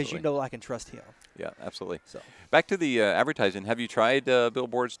 Sure, yeah. Because you know, like, and trust him. Yeah, absolutely. So back to the advertising. Have you tried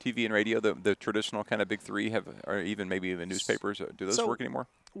billboards, TV, and radio, the traditional kind of big three, or even maybe even newspapers? Do those work anymore?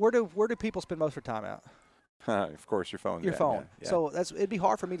 Where do people spend most of their time at? Of course, your phone. Your phone. Yeah. So it'd be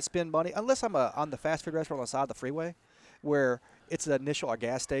hard for me to spend money unless I'm on the fast food restaurant on the side of the freeway, where it's an initial or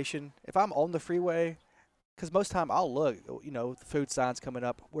gas station. If I'm on the freeway, because most of the time I'll look, the food signs coming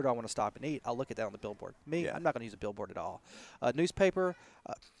up. Where do I want to stop and eat? I'll look at that on the billboard. I'm not going to use a billboard at all. Newspaper.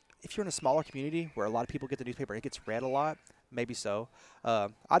 If you're in a smaller community where a lot of people get the newspaper, it gets read a lot. Maybe so.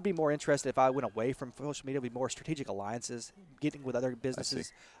 I'd be more interested if I went away from social media. It'd be more strategic alliances, getting with other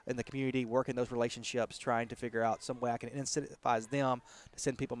businesses in the community, working those relationships, trying to figure out some way I can incentivize them to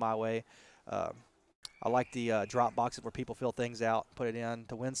send people my way. I like the drop boxes where people fill things out, put it in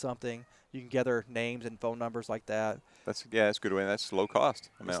to win something. You can gather names and phone numbers like that. That's a good way. That's low cost.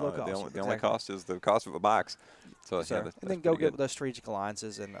 It's low cost. The only cost is the cost of a box. So and then go get with those strategic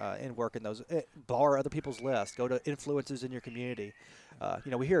alliances and work in those. Borrow other people's lists. Go to influencers in your community.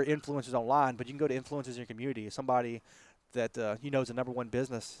 We hear influencers online, but you can go to influencers in your community. Somebody that is the number one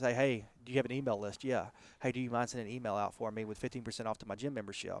business. Say, hey, do you have an email list? Yeah. Hey, do you mind sending an email out for me with 15% off to my gym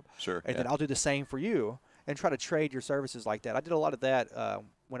membership? Sure. And then I'll do the same for you and try to trade your services like that. I did a lot of that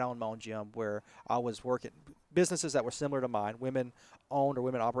when I owned my own gym, where I was working businesses that were similar to mine, women-owned or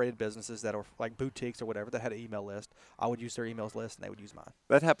women-operated businesses that are like boutiques or whatever that had an email list. I would use their email list, and they would use mine.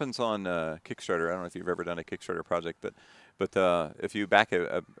 That happens on Kickstarter. I don't know if you've ever done a Kickstarter project, but if you back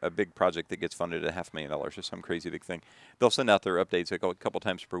a big project that gets funded at $500,000 or some crazy big thing, they'll send out their updates a couple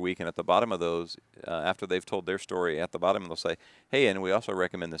times per week, and at the bottom of those, after they've told their story, at the bottom they'll say, hey, and we also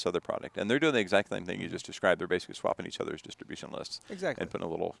recommend this other product. And they're doing the exact same thing you just described. They're basically swapping each other's distribution lists. Exactly. And putting a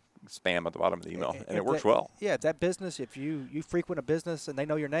little spam at the bottom of the email, and it works well. Yeah, that business, if you frequent a business and they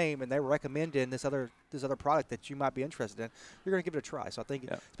know your name and they're recommending this other product that you might be interested in, you're going to give it a try. So I think,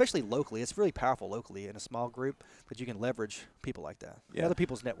 especially locally, it's really powerful locally in a small group that you can leverage people like that. Yeah. Other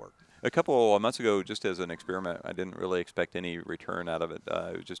people's network. A couple of months ago, just as an experiment, I didn't really expect any return out of it.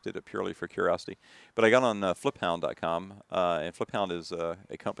 I just did it purely for curiosity. But I got on fliphound.com, and Fliphound is a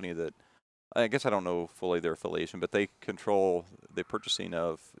company that, I guess I don't know fully their affiliation, but they control the purchasing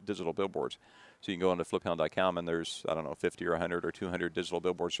of digital billboards. So you can go onto fliphound.com, and there's, 50 or 100 or 200 digital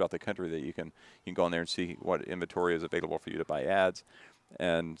billboards throughout the country that you can go on there and see what inventory is available for you to buy ads.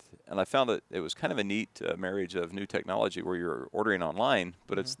 And I found that it was kind of a neat marriage of new technology where you're ordering online,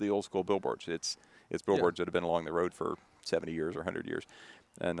 but it's the old school billboards. It's billboards that have been along the road for 70 years or 100 years.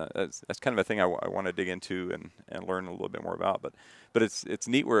 And that's kind of a thing I want to dig into and learn a little bit more about. But it's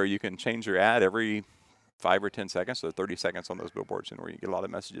neat where you can change your ad every 5 or 10 seconds, so 30 seconds on those billboards, and where you get a lot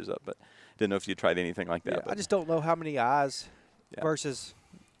of messages up. But didn't know if you tried anything like that. I just don't know how many eyes versus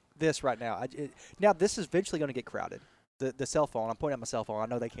this right now. Now this is eventually going to get crowded. The cell phone, I'm pointing at my cell phone. I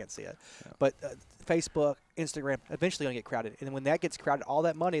know they can't see it. Yeah. But Facebook, Instagram, eventually going to get crowded. And when that gets crowded, all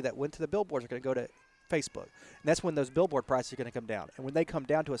that money that went to the billboards are going to go to Facebook. And that's when those billboard prices are going to come down. And when they come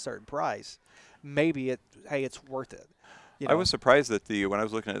down to a certain price, maybe it's worth it. I was surprised that when I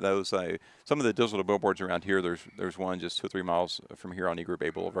was looking at those, some of the digital billboards around here, there's one just 2 or 3 miles from here on Eagle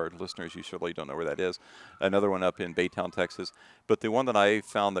Bay Boulevard. Listeners, you surely don't know where that is. Another one up in Baytown, Texas. But the one that I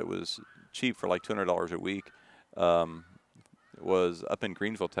found that was cheap for like $200 a week was up in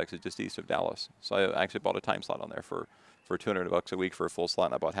Greenville, Texas, just east of Dallas. So I actually bought a time slot on there for $200 a week for a full slot,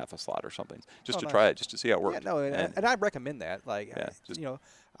 and I bought half a slot or something just to try it, just to see how it worked. Yeah, and I recommend that.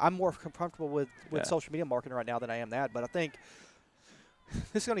 I'm more comfortable with social media marketing right now than I am that, but I think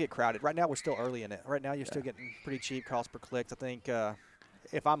this is going to get crowded. Right now, we're still early in it. Right now, you're still getting pretty cheap cost per clicks. I think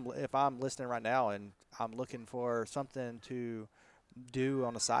if I'm listening right now and I'm looking for something to do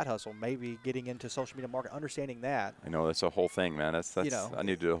on a side hustle, maybe getting into social media marketing, understanding that. I know that's a whole thing, man. That's You know, I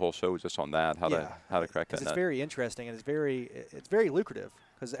need to do a whole show just on that. How to crack that because it's nut. very interesting and it's very lucrative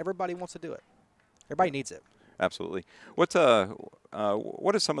because everybody wants to do it. Everybody needs it. Absolutely. What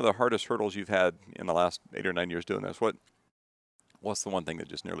are some of the hardest hurdles you've had in the last 8 or 9 years doing this? What's the one thing that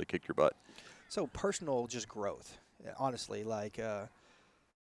just nearly kicked your butt? So personal, just growth. Honestly, like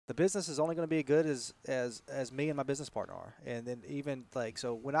the business is only going to be as good as me and my business partner are. And then even like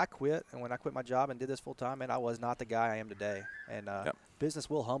so, when I quit my job and did this full time, and I was not the guy I am today. And business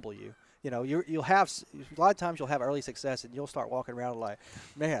will humble you. You know, you'll have a lot of times you'll have early success, and you'll start walking around like,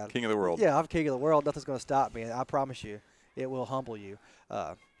 man, king of the world. Yeah, I'm king of the world. Nothing's going to stop me. I promise you, it will humble you.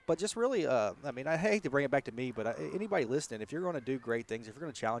 But just really, I mean, I hate to bring it back to me, but anybody listening, if you're going to do great things, if you're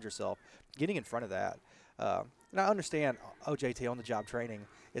going to challenge yourself, getting in front of that. And I understand OJT, on-the-job training,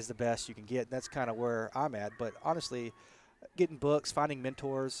 is the best you can get. That's kind of where I'm at. But honestly, getting books, finding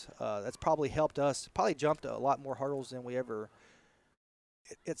mentors, that's probably helped us, probably jumped a lot more hurdles than we ever –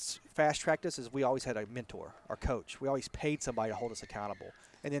 it's fast-tracked us is we always had a mentor, our coach. We always paid somebody to hold us accountable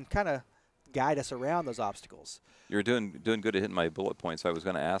and then kind of guide us around those obstacles. You're doing good at hitting my bullet points. I was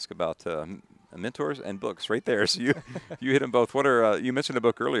going to ask about mentors and books right there. So you hit them both. What are you mentioned a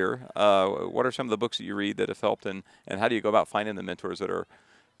book earlier? What are some of the books that you read that have helped, and how do you go about finding the mentors that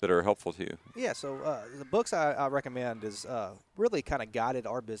are helpful to you? Yeah, so the books I recommend is really kind of guided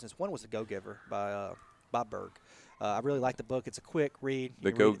our business. One was The Go-Giver by Bob Berg. I really like the book. It's a quick read.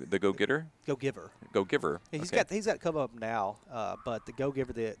 The Go-Getter? Go-Giver. Go-Giver. He's got a couple of them now, but the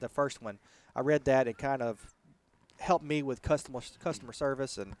Go-Giver, the first one, I read that. It kind of helped me with customer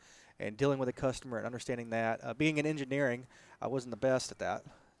service and dealing with a customer and understanding that. Being in engineering, I wasn't the best at that,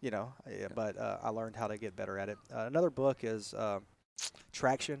 but I learned how to get better at it. Another book is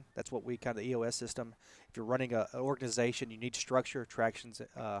Traction. That's what we kind of the EOS system. If you're running an organization, you need structure. Traction's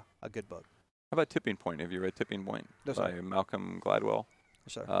a good book. How about Tipping Point? Have you read Tipping Point by Malcolm Gladwell?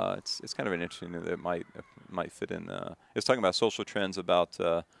 Yes, sir. It's kind of an interesting that might fit in. It's talking about social trends about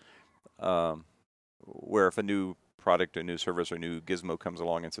where if a new product, a new service, or new gizmo comes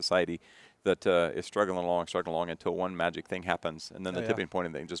along in society that is struggling along until one magic thing happens, and then the tipping point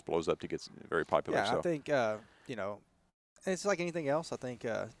and thing just blows up to get very popular. Yeah, so. I think it's like anything else. I think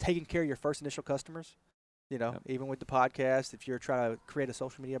taking care of your first initial customers. Even with the podcast, if you're trying to create a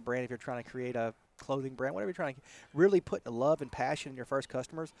social media brand, if you're trying to create a clothing brand, whatever you're trying to really put the love and passion in your first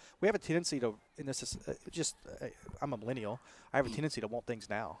customers, we have a tendency to, and this is I'm a millennial, I have a tendency to want things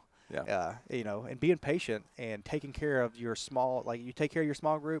now. Yeah. And being patient and taking care of your you take care of your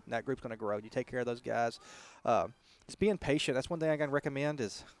small group, and that group's going to grow. You take care of those guys. Just being patient. That's one thing I can recommend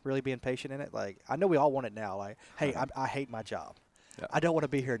is really being patient in it. Like, I know we all want it now. Like, hey, I hate my job. Yeah. I don't want to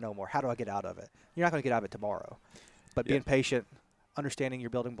be here no more. How do I get out of it? You're not going to get out of it tomorrow. But being patient, understanding your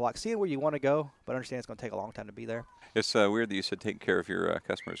building blocks, seeing where you want to go, but understand it's going to take a long time to be there. It's weird that you said take care of your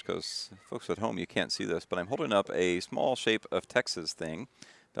customers because folks at home, you can't see this, but I'm holding up a small shape of Texas thing,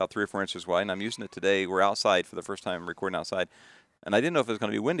 about 3 or 4 inches wide, and I'm using it today. We're outside for the first time recording outside, and I didn't know if it was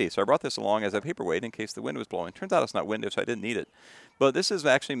going to be windy, so I brought this along as a paperweight in case the wind was blowing. Turns out it's not windy, so I didn't need it. But this is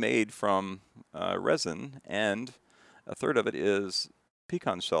actually made from resin, and a third of it is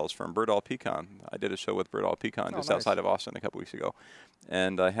pecan shells from Birdall Pecan. I did a show with Birdall Pecan just outside of Austin a couple weeks ago,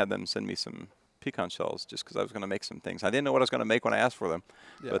 and I had them send me some pecan shells just because I was going to make some things. I didn't know what I was going to make when I asked for them,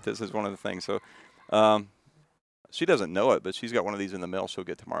 but this is one of the things. So she doesn't know it, but she's got one of these in the mail she'll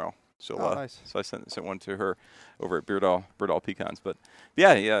get tomorrow. Nice. So I sent one to her over at Birdall Pecans. But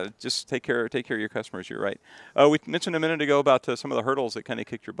yeah, just take care of your customers. You're right. We mentioned a minute ago about some of the hurdles that kind of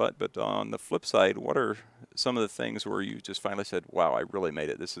kicked your butt. But on the flip side, what are some of the things where you just finally said, "Wow, I really made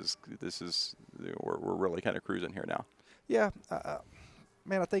it. This is we're really kind of cruising here now." Yeah,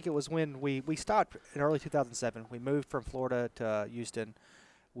 man, I think it was when we stopped in early 2007. We moved from Florida to Houston.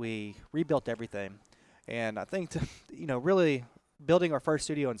 We rebuilt everything, and I think really building our first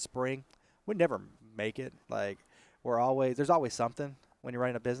studio in spring, we'd never make it. Like, there's always something when you're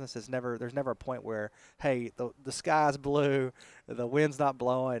running a business. There's never a point where, hey, the sky's blue, the wind's not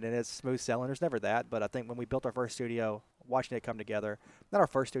blowing, and it's smooth sailing. There's never that. But I think when we built our first studio, watching it come together, not our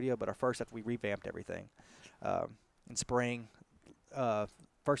first studio, but our first after we revamped everything, in spring,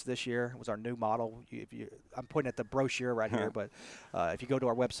 first of this year was our new model. I'm pointing at the brochure right here, but if you go to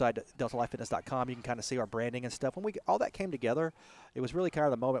our website, deltalifefitness.com, you can kind of see our branding and stuff. When all that came together, it was really kind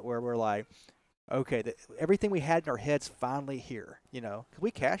of the moment where we're like, okay, everything we had in our heads finally here, because we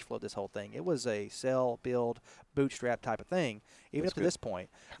cash flowed this whole thing. It was a sell, build, bootstrap type of thing, even up to this point.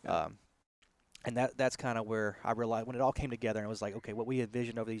 And that's kind of where I realized when it all came together, and it was like, okay, what we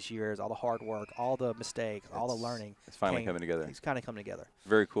envisioned over these years, all the hard work, all the mistakes, all the learning. It's finally coming together. It's kind of coming together.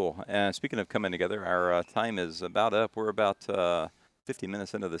 Very cool. And speaking of coming together, our time is about up. We're about 50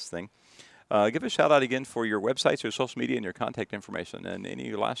 minutes into this thing. Give a shout out again for your websites, your social media, and your contact information. And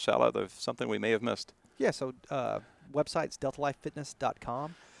any last shout out of something we may have missed. Yeah, so website's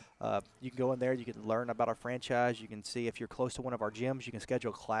deltalifefitness.com. You can go in there. You can learn about our franchise. You can see if you're close to one of our gyms. You can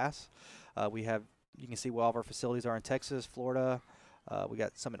schedule a class. You can see where all of our facilities are in Texas, Florida. We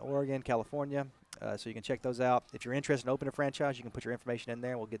got some in Oregon, California. So you can check those out. If you're interested in opening a franchise, you can put your information in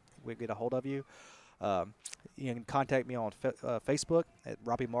there, and we'll get a hold of you. You can contact me on Facebook at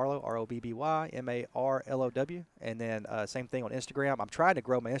Robby Marlow, ROBBY MARLOW, and then same thing on Instagram. I'm trying to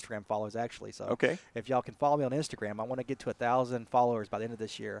grow my Instagram followers actually, so if y'all can follow me on Instagram, I want to get to 1,000 followers by the end of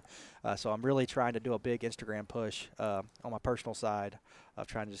this year. So I'm really trying to do a big Instagram push on my personal side of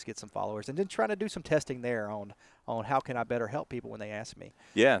trying to just get some followers, and then trying to do some testing there on how can I better help people when they ask me.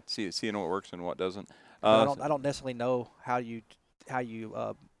 Yeah, seeing what works and what doesn't. I don't necessarily know how you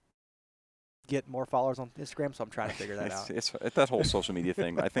get more followers on Instagram, so I'm trying to figure that out. It's that whole social media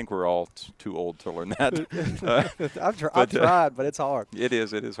thing. I think we're all too old to learn that. I've tried, but it's hard. It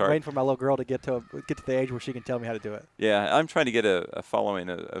is hard. I'm waiting for my little girl to get to the age where she can tell me how to do it. Yeah, I'm trying to get a following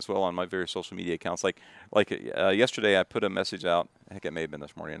as well on my various social media accounts. Like yesterday, I put a message out. Heck, it may have been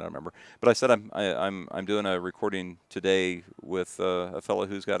this morning. I don't remember. But I said I'm doing a recording today with a fellow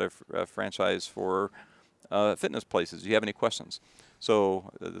who's got a franchise for fitness places. Do you have any questions?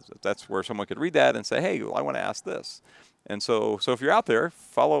 So that's where someone could read that and say, hey, well, I want to ask this. And so if you're out there,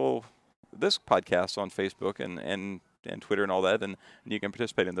 follow this podcast on Facebook and Twitter and all that, and you can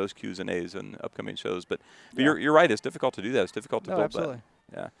participate in those Q's and A's and upcoming shows. But you're right. It's difficult to do that. It's difficult to build absolutely. that.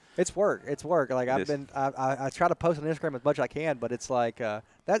 Yeah. It's work. Like I try to post on Instagram as much as I can, but it's like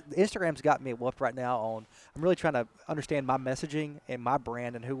that Instagram's got me whooped right now on. I'm really trying to understand my messaging and my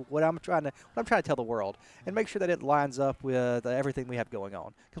brand and what I'm trying to tell the world, and make sure that it lines up with everything we have going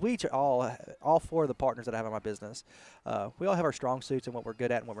on. Because we each all four of the partners that I have in my business, we all have our strong suits and what we're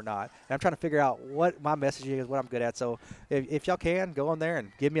good at and what we're not. And I'm trying to figure out what my messaging is, what I'm good at. So if y'all can go on there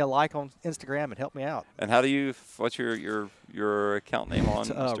and give me a like on Instagram and help me out. And what's your account name on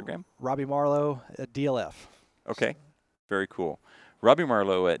Instagram? Robby Marlow at DLF. Okay, very cool. Robby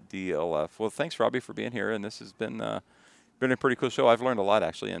Marlow at DLF. Well, thanks, Robby, for being here, and this has been a pretty cool show. I've learned a lot,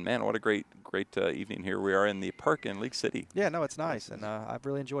 actually, and man, what a great evening here. We are in the park in League City. Yeah, no, it's nice, and I've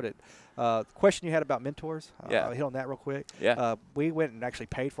really enjoyed it. The question you had about mentors, I'll hit on that real quick. Yeah. We went and actually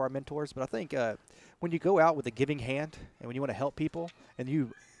paid for our mentors, but I think when you go out with a giving hand and when you want to help people and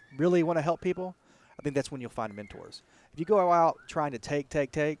you really want to help people, I think that's when you'll find mentors. If you go out trying to take,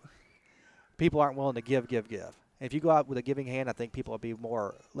 people aren't willing to give. If you go out with a giving hand, I think people will be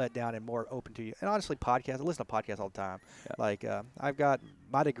more let down and more open to you. And honestly, podcasts, I listen to podcasts all the time. Yeah. Like I've got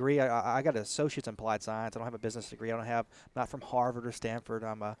my degree. I got an associate's in applied science. I don't have a business degree. I'm not from Harvard or Stanford.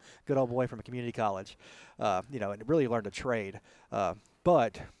 I'm a good old boy from a community college, and really learned a trade.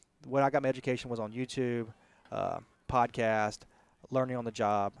 But when I got my education was on YouTube, podcast, learning on the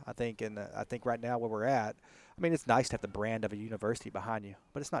job. I think right now where we're at, I mean, it's nice to have the brand of a university behind you,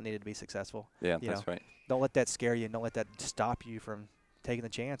 but it's not needed to be successful. Yeah, that's right. Don't let that scare you, and don't let that stop you from taking the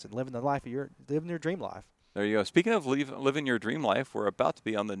chance and living living your dream life. There you go. Speaking of living your dream life, we're about to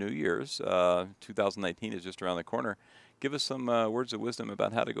be on the New Year's. 2019 is just around the corner. Give us some words of wisdom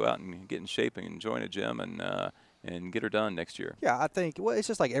about how to go out and get in shape and join a gym and get her done next year. Yeah, I think, it's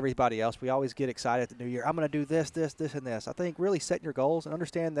just like everybody else. We always get excited at the new year. I'm going to do this, and this. I think really setting your goals and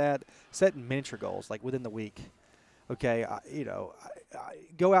understand that setting miniature goals, like within the week. Okay,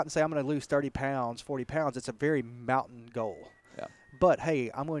 go out and say I'm going to lose 30 pounds, 40 pounds. It's a very mountain goal. Yeah. But,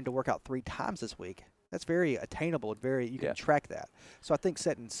 hey, I'm going to work out 3 times this week. That's very attainable and you can track that. So I think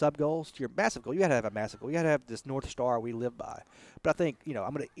setting sub goals to your massive goal, you got to have a massive goal. You got to have this North Star we live by. But I think,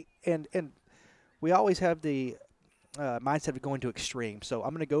 I'm going to, and we always have the mindset of going to extreme. So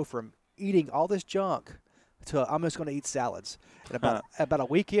I'm going to go from eating all this junk to I'm just going to eat salads. And about a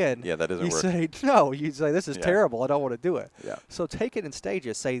week in, that doesn't you work. say, no, you say, this is terrible. I don't want to do it. Yeah. So take it in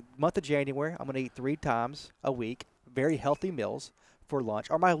stages. Say, month of January, I'm going to eat 3 times a week, very healthy meals for lunch.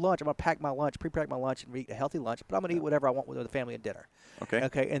 Or my lunch, I'm going to pre-pack my lunch and eat a healthy lunch, but I'm going to eat whatever I want with the family at dinner.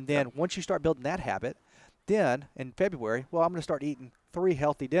 Okay. And then once you start building that habit, then in February, I'm going to start eating 3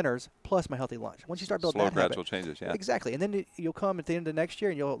 healthy dinners plus my healthy lunch. Once you start building that gradual habit, changes, yeah. Exactly. And then you'll come at the end of next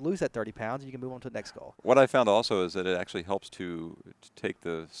year and you'll lose that 30 pounds and you can move on to the next goal. What I found also is that it actually helps to take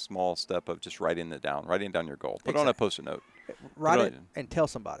the small step of just writing down your goal. Put it on a Post-it note. Write it and tell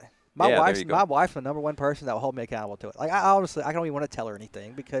somebody. There you go. My wife's the number one person that will hold me accountable to it. Like I honestly, I don't even want to tell her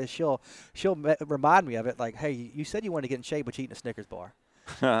anything because she'll remind me of it. Like, hey, you said you wanted to get in shape, but you're eating a Snickers bar.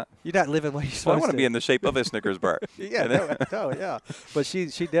 You're not living what you're supposed to. Well, I want to be in the shape of a Snickers bar. Yeah, yeah. But she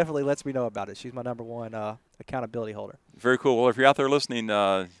definitely lets me know about it. She's my number one accountability holder. Very cool. Well, if you're out there listening,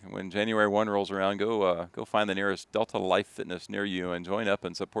 when January 1 rolls around, go find the nearest Delta Life Fitness near you and join up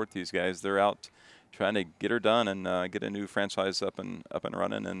and support these guys. They're out trying to get her done and get a new franchise up and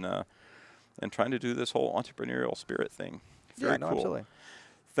running and trying to do this whole entrepreneurial spirit thing. Very cool. Absolutely.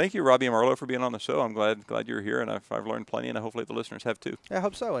 Thank you, Robby and Marlow, for being on the show. I'm glad you're here, and I've learned plenty, and hopefully the listeners have too. Yeah, I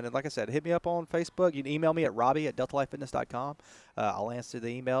hope so. And like I said, hit me up on Facebook. You can email me at robby@deltalifefitness.com. I'll answer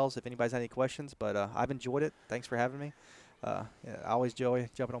the emails if anybody's had any questions. But I've enjoyed it. Thanks for having me. I always enjoy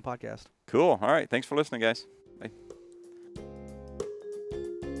jumping on podcasts. Cool. All right. Thanks for listening, guys. Bye.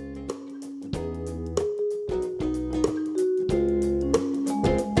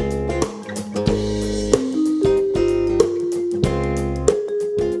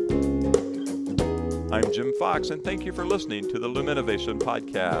 I'm Jim Fox, and thank you for listening to the Luminovation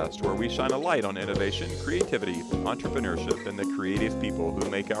Podcast, where we shine a light on innovation, creativity, entrepreneurship, and the creative people who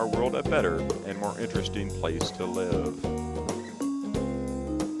make our world a better and more interesting place to live.